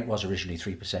 Their rate was originally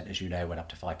 3%, as you know, went up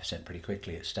to 5% pretty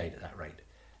quickly. It stayed at that rate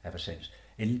ever since.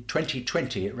 In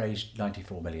 2020, it raised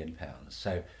 £94 million.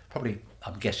 So probably,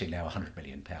 I'm guessing now, £100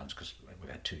 million, because we've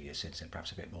had 2 years since then,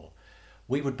 perhaps a bit more.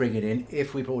 We would bring it in,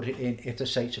 if we brought it in, if the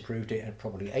states approved it, at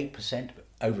probably 8%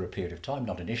 over a period of time,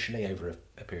 not initially, over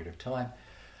a period of time.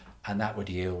 And that would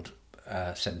yield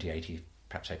 70, 80,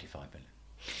 perhaps 85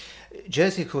 million.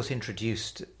 Jersey, of course,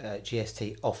 introduced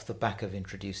GST off the back of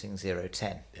introducing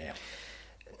 010. Yeah.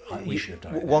 We should have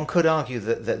done it. One could argue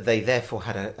that they therefore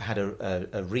had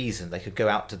a reason. They could go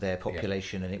out to their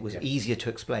population and it was easier to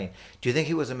explain. Do you think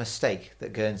it was a mistake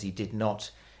that Guernsey did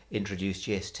not introduce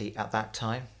GST at that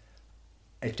time?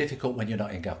 It's difficult when you're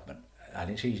not in government,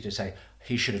 and it's easy to say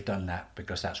he should have done that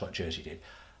because that's what Jersey did.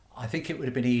 I think it would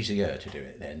have been easier to do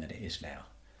it then than it is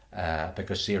now,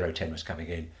 because 010 was coming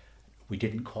in. We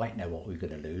didn't quite know what we were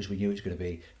going to lose. We knew it was going to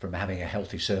be from having a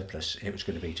healthy surplus, it was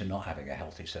going to be to not having a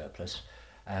healthy surplus.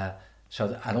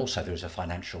 And also there was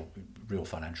real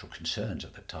financial concerns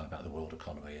at the time about the world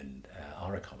economy and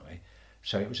our economy.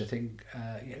 So it was a thing,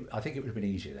 I think it would have been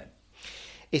easier then.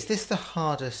 Is this the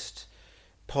hardest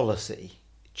policy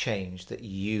change that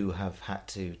you have had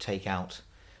to take out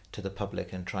to the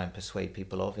public and try and persuade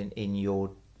people of in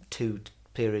your 2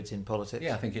 periods in politics?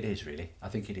 Yeah, I think it is, really. I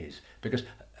think it is. Because,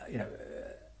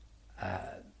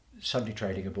 Sunday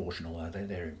trading, abortion, although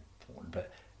they're important,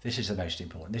 but this is the most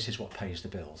important. This is what pays the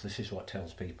bills. This is what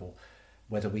tells people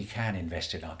whether we can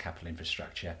invest in our capital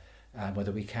infrastructure and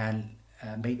whether we can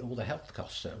meet all the health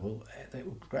costs that will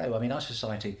grow. I mean, our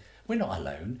society, we're not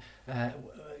alone.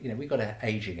 We've got an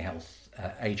aging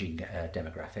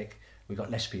demographic. We've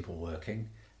got less people working.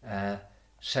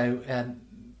 So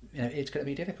it's going to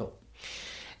be difficult.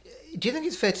 Do you think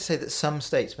it's fair to say that some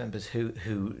states members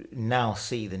who now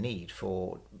see the need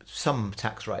for some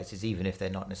tax rises, even if they're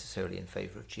not necessarily in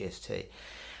favour of GST,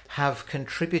 have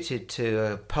contributed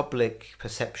to a public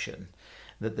perception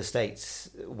that the states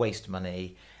waste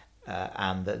money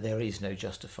and that there is no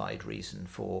justified reason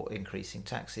for increasing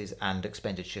taxes, and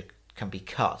expenditure can be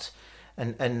cut.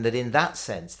 And that in that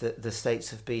sense, that the states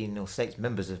have been, or states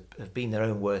members have been their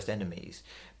own worst enemies,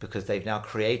 because they've now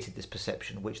created this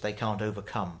perception which they can't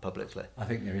overcome publicly. I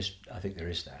think there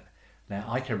is that. Now,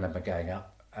 I can remember going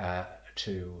up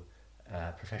to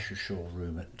Professor Shaw's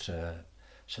room at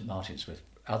St Martin's with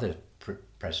other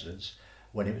presidents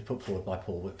when it was put forward by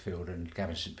Paul Whitfield and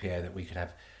Gavin St Pierre that we could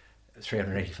have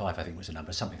 385, I think was the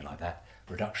number, something like that,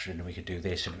 reduction, and we could do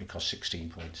this, and it would cost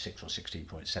 16.6 or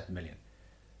 16.7 million.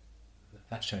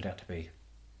 That's turned out to be,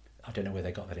 I don't know where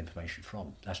they got that information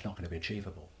from. That's not going to be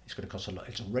achievable. It's going to cost a lot.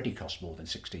 It's already cost more than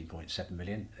 16.7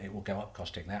 million. It will go up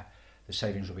costing that. The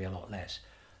savings will be a lot less.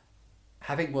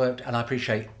 Having worked, and I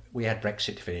appreciate we had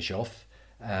Brexit to finish off,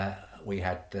 we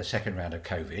had the second round of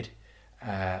COVID,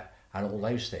 and all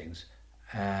those things,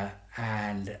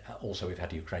 and also we've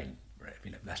had Ukraine.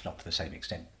 That's not to the same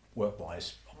extent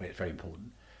work-wise, albeit it's very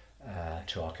important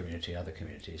to our community and other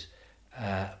communities,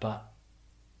 but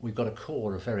we've got a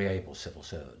core of very able civil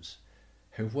servants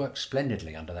who've worked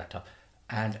splendidly under that time,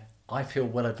 and I feel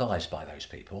well advised by those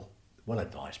people, well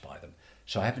advised by them.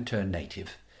 So I haven't turned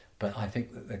native, but I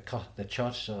think that the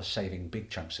chances of saving big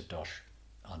chunks of dosh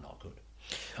are not good.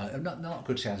 Not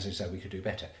good sounds as though we could do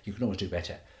better. You can always do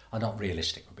better. Are not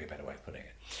realistic would be a better way of putting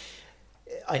it.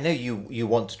 I know you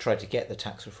want to try to get the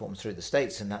tax reform through the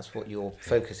states, and that's what your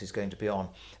focus is going to be on.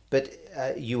 But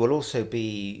you will also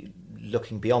be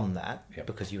looking beyond that,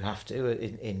 because you have to,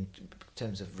 in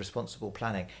terms of responsible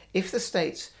planning. If the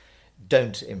states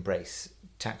don't embrace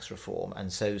tax reform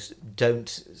and so don't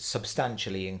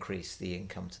substantially increase the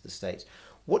income to the states,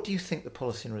 what do you think the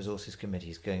Policy and Resources Committee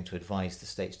is going to advise the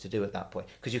states to do at that point?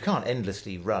 Because you can't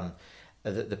endlessly run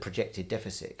the projected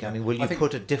deficit. I mean, will you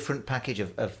put a different package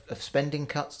of spending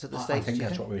cuts to the states? I think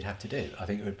that's what we would have to do. I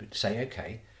think we would say,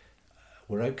 okay,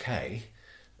 we're okay,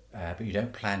 but you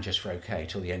don't plan just for okay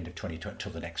till the end of 2020,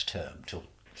 till the next term, till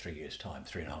 3 years' time,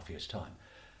 3.5 years' time.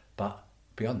 But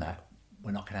beyond that,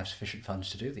 we're not going to have sufficient funds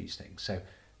to do these things. So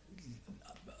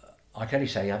I can only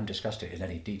say I haven't discussed it in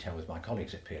any detail with my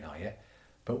colleagues at P&I yet,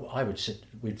 but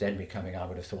we'd then be coming, I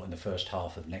would have thought, in the first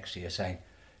half of next year saying,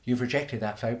 you've rejected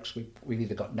that, folks. We've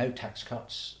either got no tax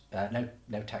cuts,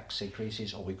 no tax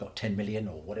increases, or we've got 10 million,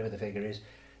 or whatever the figure is.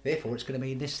 Therefore, it's going to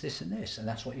mean this, this, and this, and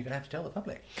that's what you're going to have to tell the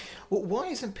public. Well, why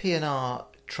isn't P&R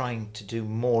trying to do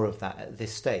more of that at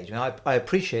this stage? I mean, I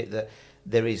appreciate that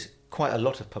there is quite a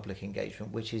lot of public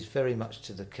engagement, which is very much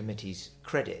to the committee's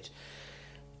credit,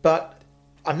 but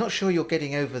I'm not sure you're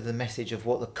getting over the message of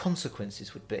what the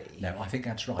consequences would be. No, I think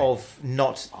that's right. Of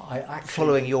not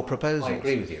following your proposals. I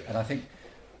agree with you, and I think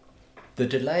the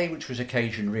delay, which was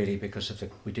occasioned really because of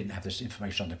we didn't have this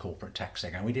information on the corporate tax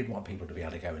thing, and we didn't want people to be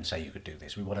able to go and say you could do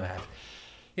this. We want to have,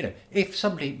 if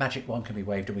somebody magic wand can be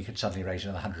waved and we could suddenly raise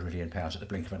another £100 million at the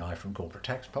blink of an eye from corporate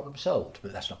tax, problem solved.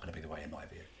 But that's not going to be the way, in my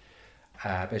view.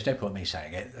 But there's no point in me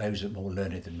saying it. Those that are more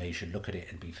learned than me should look at it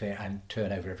and be fair and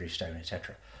turn over every stone,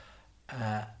 etc.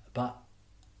 But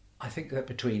I think that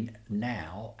between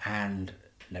now and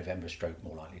November,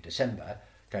 more likely December,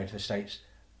 going to the States,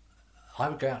 I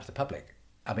would go out to the public.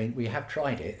 I mean, we have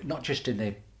tried it, not just in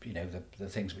the the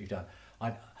things we've done.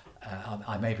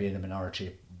 I may be in the minority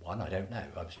of one, I don't know.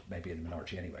 I was maybe in the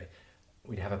minority anyway.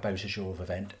 We'd have a Beau Séjour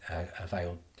event, a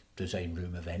veiled design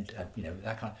room event,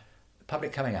 that kind of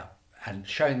public coming up and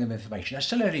showing them information. There's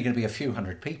still only going to be a few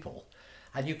hundred people,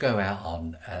 and you go out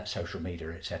on social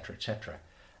media, etc., etc.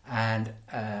 And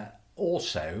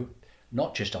also,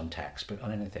 not just on tax, but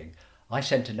on anything. I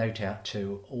sent a note out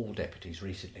to all deputies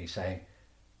recently saying,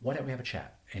 why don't we have a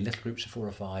chat in little groups of 4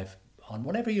 or 5 on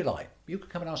whatever you like. You can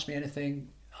come and ask me anything.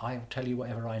 I'll tell you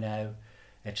whatever I know,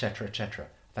 etc., etc.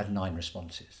 I've had 9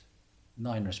 responses.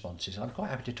 9 responses. I'm quite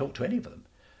happy to talk to any of them.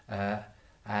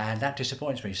 And that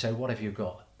disappoints me. So what have you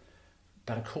got?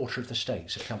 About a quarter of the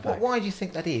states have come back. Why do you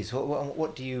think that is?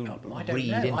 What do you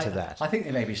read into that? I think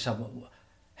there may be some...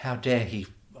 How dare he...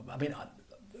 I mean,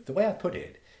 the way I put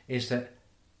it is that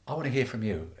I want to hear from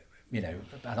you, and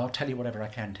I'll tell you whatever I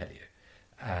can tell you.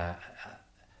 And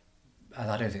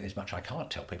I don't think there's much I can't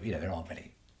tell people. There aren't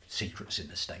many secrets in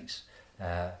the States.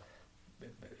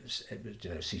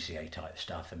 CCA type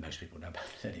stuff, and most people know about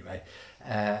it anyway.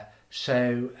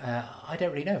 So I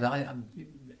don't really know.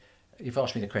 You've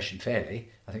asked me the question fairly.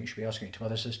 I think you should be asking it to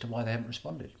others as to why they haven't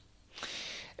responded.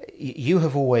 You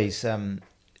have always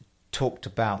talked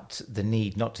about the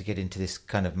need not to get into this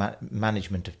kind of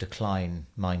management of decline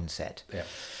mindset. Yeah.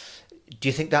 Do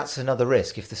you think that's another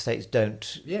risk if the states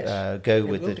don't go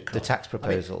with the tax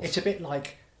proposals? I mean, it's a bit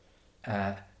like,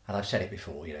 and I've said it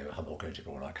before, Humboldt going to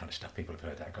all that kind of stuff. People have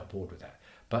heard that, got bored with that.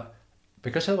 But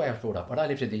because of the way I was brought up, when I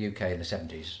lived in the UK in the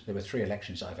 70s, there were 3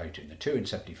 elections I voted in, the 2 in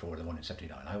 74 and the 1 in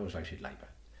 79. I always voted Labour.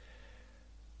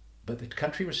 But the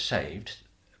country was saved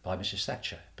by Mrs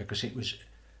Thatcher because it was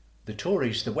the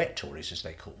Tories, the wet Tories as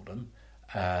they called them,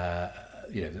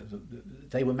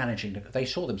 they were managing, they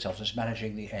saw themselves as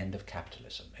managing the end of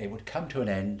capitalism. It would come to an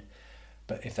end,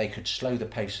 but if they could slow the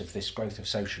pace of this growth of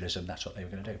socialism, that's what they were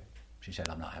going to do. She said,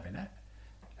 I'm not having that.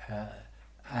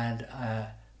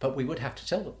 But we would have to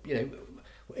tell them,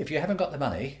 if you haven't got the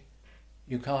money,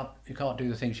 you can't do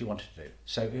the things you wanted to do.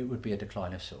 So it would be a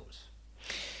decline of sorts.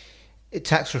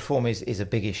 Tax reform is a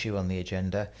big issue on the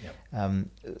agenda. Yep.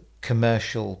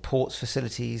 Commercial ports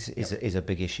facilities is a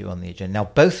big issue on the agenda. Now,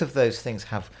 both of those things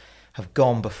have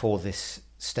gone before this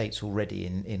states already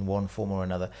in one form or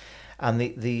another. And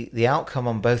the outcome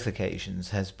on both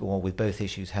occasions with both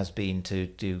issues has been to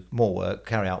do more work,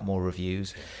 carry out more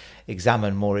reviews,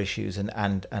 examine more issues,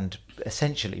 and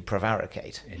essentially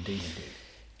prevaricate. Indeed.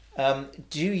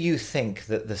 Do you think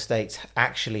that the states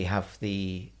actually have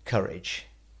the courage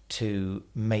to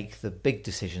make the big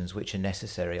decisions which are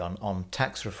necessary on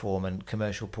tax reform and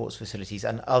commercial ports facilities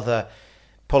and other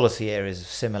policy areas of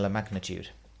similar magnitude?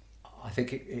 I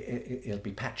think it'll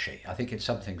be patchy. I think in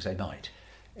some things they might.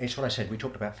 It's what I said, we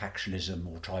talked about factionalism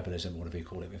or tribalism, whatever you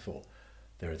call it before.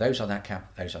 There are those on that camp,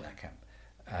 those on that camp.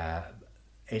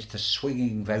 It's the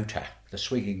swinging voter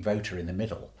in the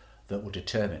middle that will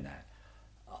determine that.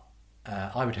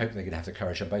 I would hope they're going to have the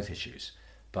courage on both issues.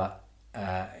 But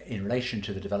in relation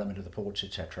to the development of the ports,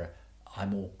 etc.,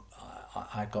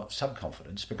 I've got some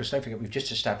confidence, because don't forget, we've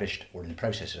just established, or in the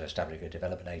process of establishing, a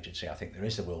development agency. I think there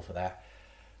is the will for that.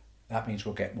 That means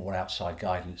we'll get more outside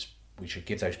guidance. We should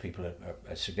give those people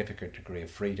a significant degree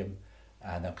of freedom,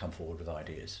 and they'll come forward with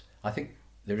ideas. I think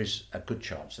there is a good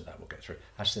chance that will get through.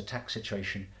 As to the tax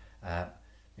situation,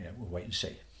 we'll wait and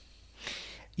see.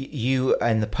 You,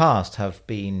 in the past, have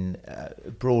been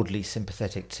broadly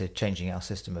sympathetic to changing our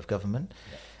system of government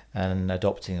and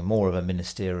adopting more of a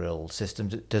ministerial system.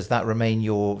 Does that remain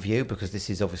your view? Because this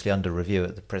is obviously under review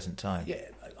at the present time. Yeah,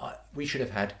 we should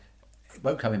have had. It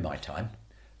won't come in my time.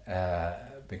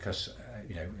 Because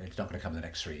it's not going to come in the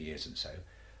next 3 years, and so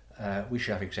we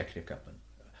should have executive government.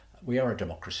 We are a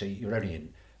democracy. You're only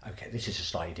in. Okay, this is a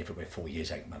slightly different. We're 4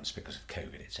 years, 8 months because of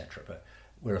COVID, etc. But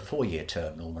we're a 4-year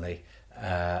term normally,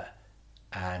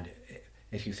 and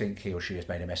if you think he or she has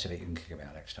made a mess of it, you can kick him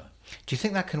out next time. Do you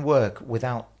think that can work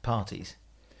without parties?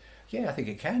 Yeah, I think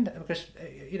it can, because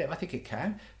I think it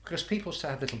can, because people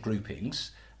still have little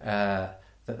groupings that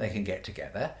they can get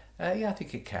together. I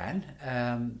think it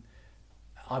can.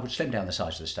 I would slim down the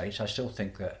size of the states. I still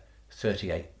think that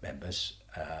 38 members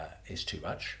is too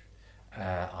much.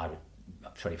 I would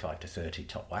 25 to 30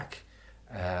 top whack.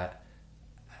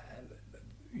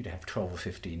 You'd have 12 or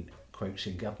 15 quotes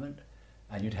in government,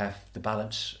 and you'd have the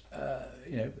balance.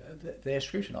 They're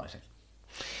scrutinising.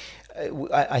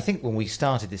 I think when we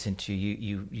started this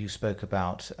interview, you spoke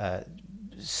about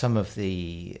some of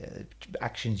the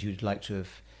actions you'd like to have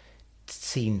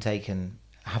seen taken,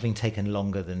 having taken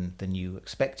longer than you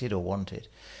expected or wanted.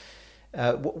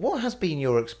 What has been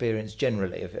your experience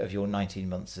generally of your 19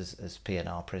 months as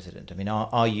P&R president? I mean,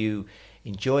 are you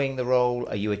enjoying the role?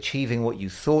 Are you achieving what you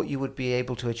thought you would be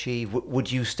able to achieve?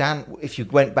 Would you stand, if you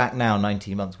went back now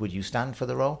 19 months, would you stand for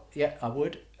the role? Yeah, I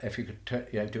would. If you could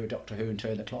do a Doctor Who and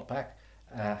turn the clock back.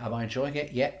 Am I enjoying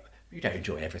it? Yeah. You don't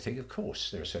enjoy everything, of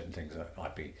course. There are certain things that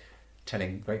I'd be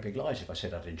telling great big lies if I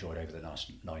said I'd enjoyed over the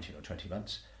last 19 or 20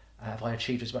 months. Have I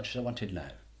achieved as much as I wanted? No.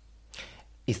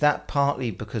 Is that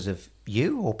partly because of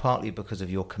you, or partly because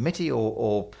of your committee,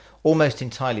 or almost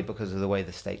entirely because of the way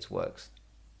the States works?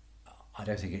 I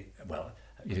don't think it. Well,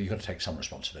 you've got to take some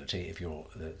responsibility if you're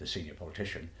the senior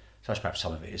politician. So perhaps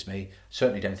some of it is me.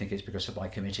 Certainly don't think it's because of my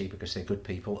committee, because they're good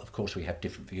people. Of course, we have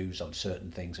different views on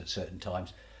certain things at certain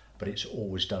times, but it's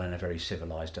always done in a very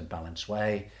civilised and balanced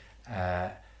way.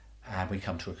 And we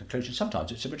come to a conclusion.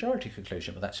 Sometimes it's a majority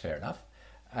conclusion, but that's fair enough,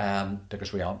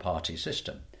 because we aren't party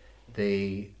system.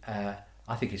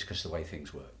 I think it's because of the way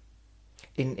things work.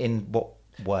 In what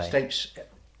way? States,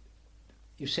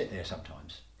 you sit there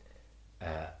sometimes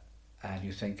and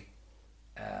you think,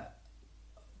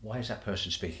 why is that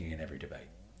person speaking in every debate?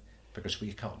 Because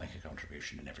we can't make a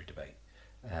contribution in every debate.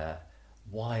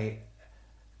 Why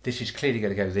this is clearly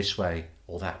going to go this way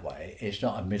or that way. It's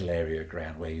not a middle area of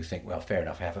ground where you think, well, fair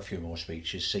enough, have a few more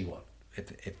speeches, see what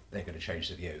if they're going to change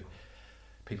the view.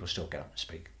 People still get up and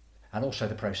speak. And also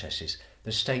the processes.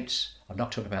 The states, I'm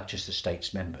not talking about just the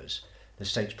states members, the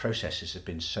states processes have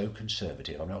been so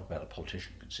conservative, I'm not about a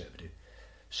politician conservative,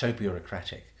 so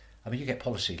bureaucratic. I mean, you get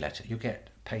policy letters, you get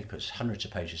papers, hundreds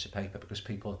of pages of paper, because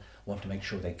people want to make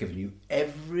sure they're giving you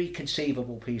every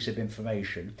conceivable piece of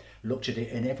information, looked at it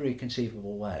in every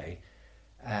conceivable way,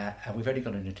 and we've only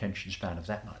got an attention span of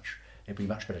that much. It'd be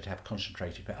much better to have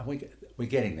concentrated, but we're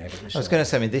getting there. But I was going to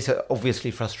say, I mean, this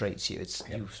obviously frustrates you.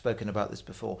 Yep. You've spoken about this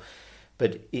before,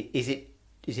 but is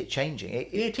it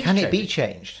changing? Can it be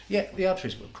changed? Yeah, the answer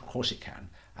is, of course it can,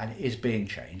 and it is being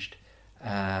changed,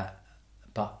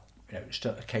 but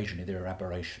still occasionally there are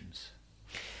aberrations.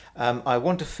 I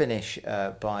want to finish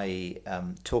by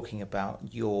talking about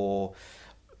your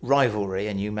rivalry,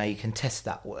 and you may contest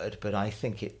that word, but I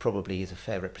think it probably is a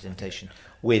fair representation,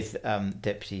 with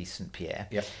Deputy St Pierre.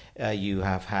 Yep. You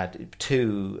have had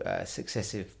two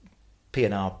successive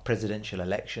PNR presidential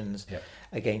elections Yep.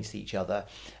 against each other,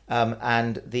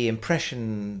 and the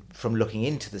impression from looking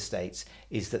into the states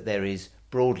is that there is,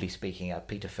 broadly speaking, a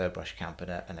Peter Ferbrache camp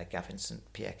and a Gavin St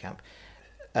Pierre camp.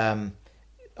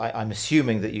 I'm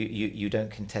assuming that you don't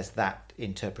contest that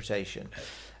interpretation.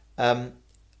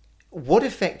 What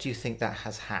effect do you think that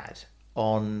has had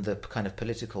on the kind of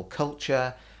political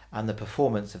culture and the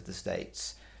performance of the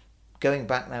states, going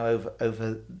back now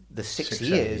over the six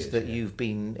years that you've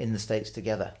been in the states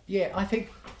together? Yeah, I think,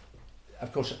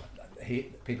 of course,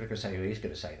 people are going to say, he's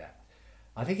going to say that.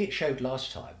 I think it showed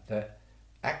last time that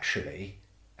actually,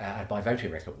 and my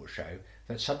voting record will show,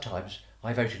 that sometimes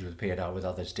I voted with PNR with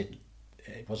others didn't.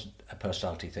 It wasn't a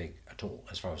personality thing at all,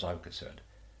 as far as I'm concerned.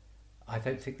 I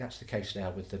don't think that's the case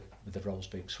now with the roles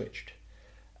being switched.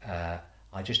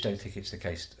 I just don't think it's the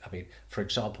case. I mean, for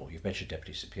example, you've mentioned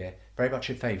Deputy St Pierre, very much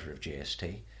in favour of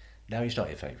GST. Now he's not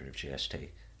in favour of GST.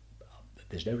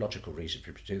 There's no logical reason for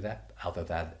him to do that, other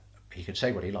than he can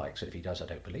say what he likes, and if he does, I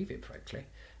don't believe him, frankly,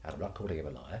 and I'm not calling him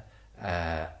a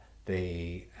liar.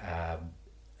 The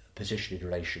position in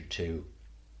relation to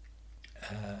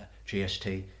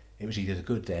GST, it was either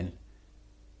good then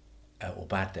or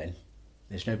bad then.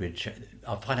 There's no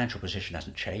our financial position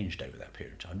hasn't changed over that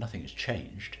period of time. Nothing has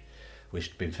changed.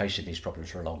 We've been facing these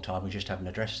problems for a long time. We just haven't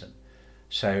addressed them.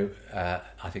 So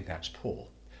I think that's poor.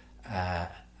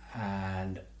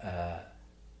 And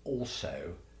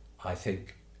also, I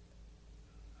think,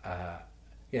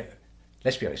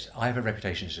 let's be honest. I have a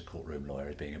reputation as a courtroom lawyer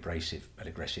as being abrasive and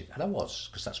aggressive, and I was,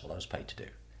 because that's what I was paid to do.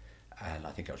 And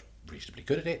I think I was reasonably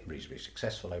good at it, reasonably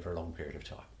successful over a long period of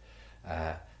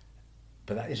time.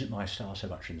 But that isn't my style so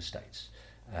much in the States.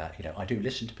 I do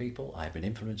listen to people. I've been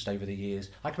influenced over the years.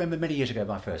 I can remember many years ago,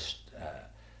 my first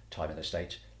time in the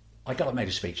States, I got up and made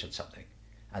a speech on something.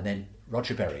 And then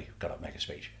Roger Berry got up and made a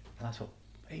speech. And I thought,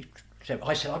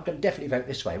 I said, I'm going to definitely vote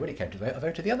this way. When it came to vote, I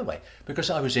voted the other way,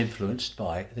 because I was influenced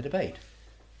by the debate.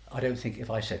 I don't think if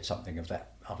I said something of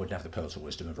that, I wouldn't have the pearls of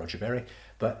wisdom of Roger Berry.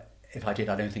 But if I did,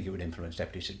 I don't think it would influence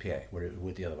Deputy St Pierre, where it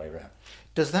would the other way around.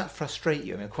 Does that frustrate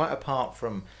you? I mean, quite apart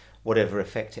from whatever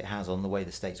effect it has on the way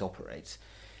the States operates,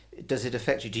 does it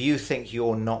affect you? Do you think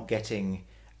you're not getting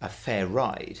a fair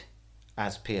ride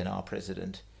as PNR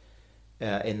president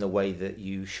in the way that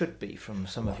you should be from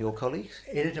some of your colleagues?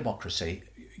 In a democracy,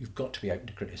 you've got to be open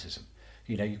to criticism.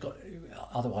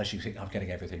 Otherwise you think, I'm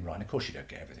getting everything right. And of course you don't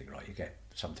get everything right. You get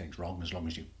some things wrong, as long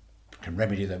as you can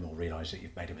remedy them or realise that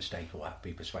you've made a mistake or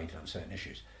be persuaded on certain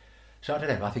issues. So I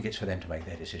don't know, I think it's for them to make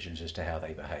their decisions as to how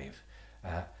they behave.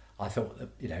 I thought that,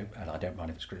 and I don't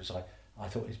mind if it's criticised, I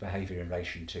thought his behaviour in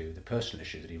relation to the personal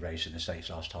issue that he raised in the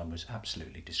States last time was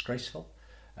absolutely disgraceful,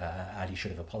 and he should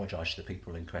have apologised to the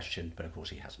people in question, but of course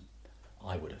he hasn't.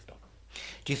 I would have done.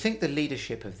 Do you think the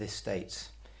leadership of this States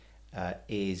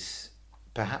is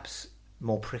perhaps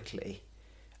more prickly?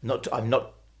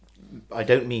 I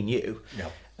don't mean you.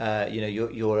 No.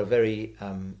 You're a very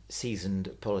seasoned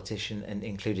politician, and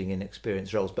including in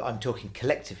experienced roles. But I'm talking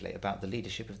collectively about the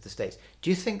leadership of the States.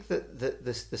 Do you think that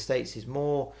the States is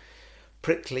more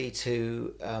prickly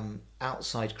to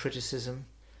outside criticism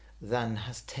than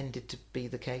has tended to be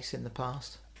the case in the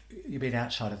past? You mean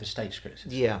outside of the States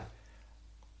criticism? Yeah.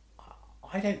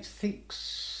 I don't think.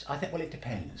 I think, well, it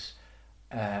depends.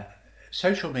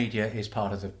 Social media is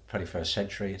part of the 21st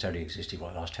century. It's only existed, the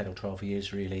last 10 or 12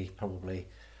 years, really, probably,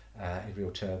 in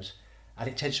real terms. And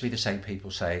it tends to be the same people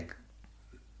saying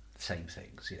the same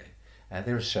things,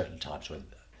 There are certain times when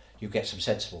you get some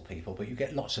sensible people, but you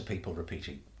get lots of people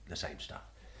repeating the same stuff.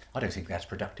 I don't think that's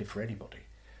productive for anybody.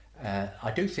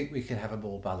 I do think we can have a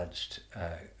more balanced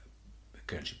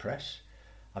Guernsey press.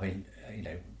 I mean,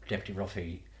 Deputy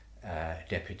Roffey,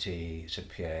 Deputy St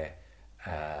Pierre,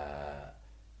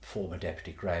 former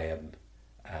Deputy Graham,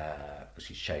 because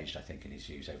he's changed, I think, in his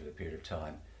views over the period of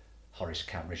time, Horace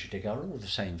Cam, Richard Digger, are all the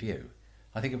same view.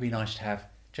 I think it'd be nice to have,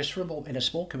 just in a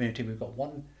small community, we've got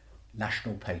one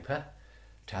national paper,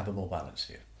 to have a more balanced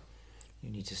view. You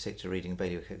need to stick to reading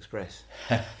Bailiwick Express.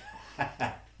 Well,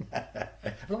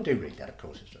 I do read that, of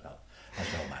course, as well,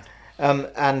 Matt.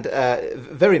 And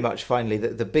very much finally,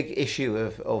 the big issue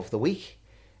of the week.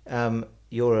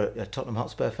 You're a Tottenham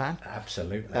Hotspur fan.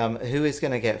 Absolutely. Who is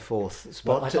going to get fourth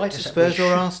spot? Well, to Spurs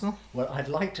or Arsenal? Well, I'd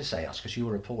like to say us, because you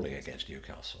were appalling against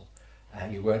Newcastle.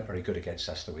 You weren't very good against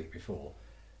us the week before.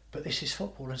 But this is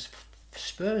football, and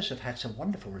Spurs have had some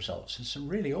wonderful results and some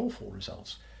really awful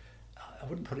results. I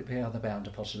wouldn't put it beyond the bound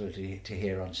of possibility to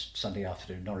hear on Sunday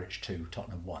afternoon Norwich 2,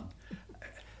 Tottenham 1,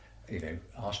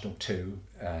 Arsenal 2,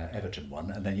 Everton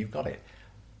 1, and then you've got it.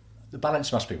 The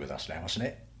balance must be with us now, mustn't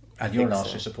it? And you're an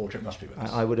Arsenal supporter, it must be with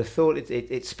us. I would have thought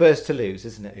it's Spurs to lose,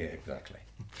 isn't it? Yeah, exactly.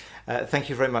 Thank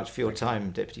you very much for your time,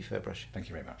 Deputy Furbrush. Thank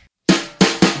you very much.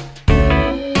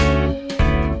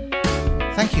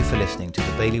 Thank you for listening to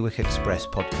the Bailiwick Express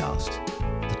podcast.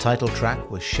 The title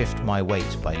track was Shift My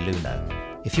Weight by Luno.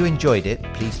 If you enjoyed it,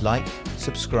 please like,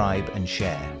 subscribe and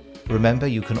share. Remember,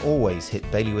 you can always hit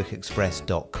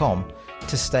bailiwickexpress.com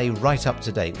to stay right up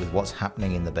to date with what's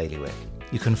happening in the Bailiwick.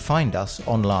 You can find us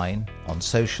online, on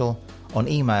social, on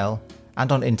email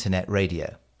and on internet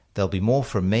radio. There'll be more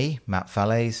from me, Matt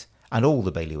Fallaize, and all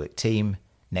the Bailiwick team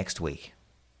next week.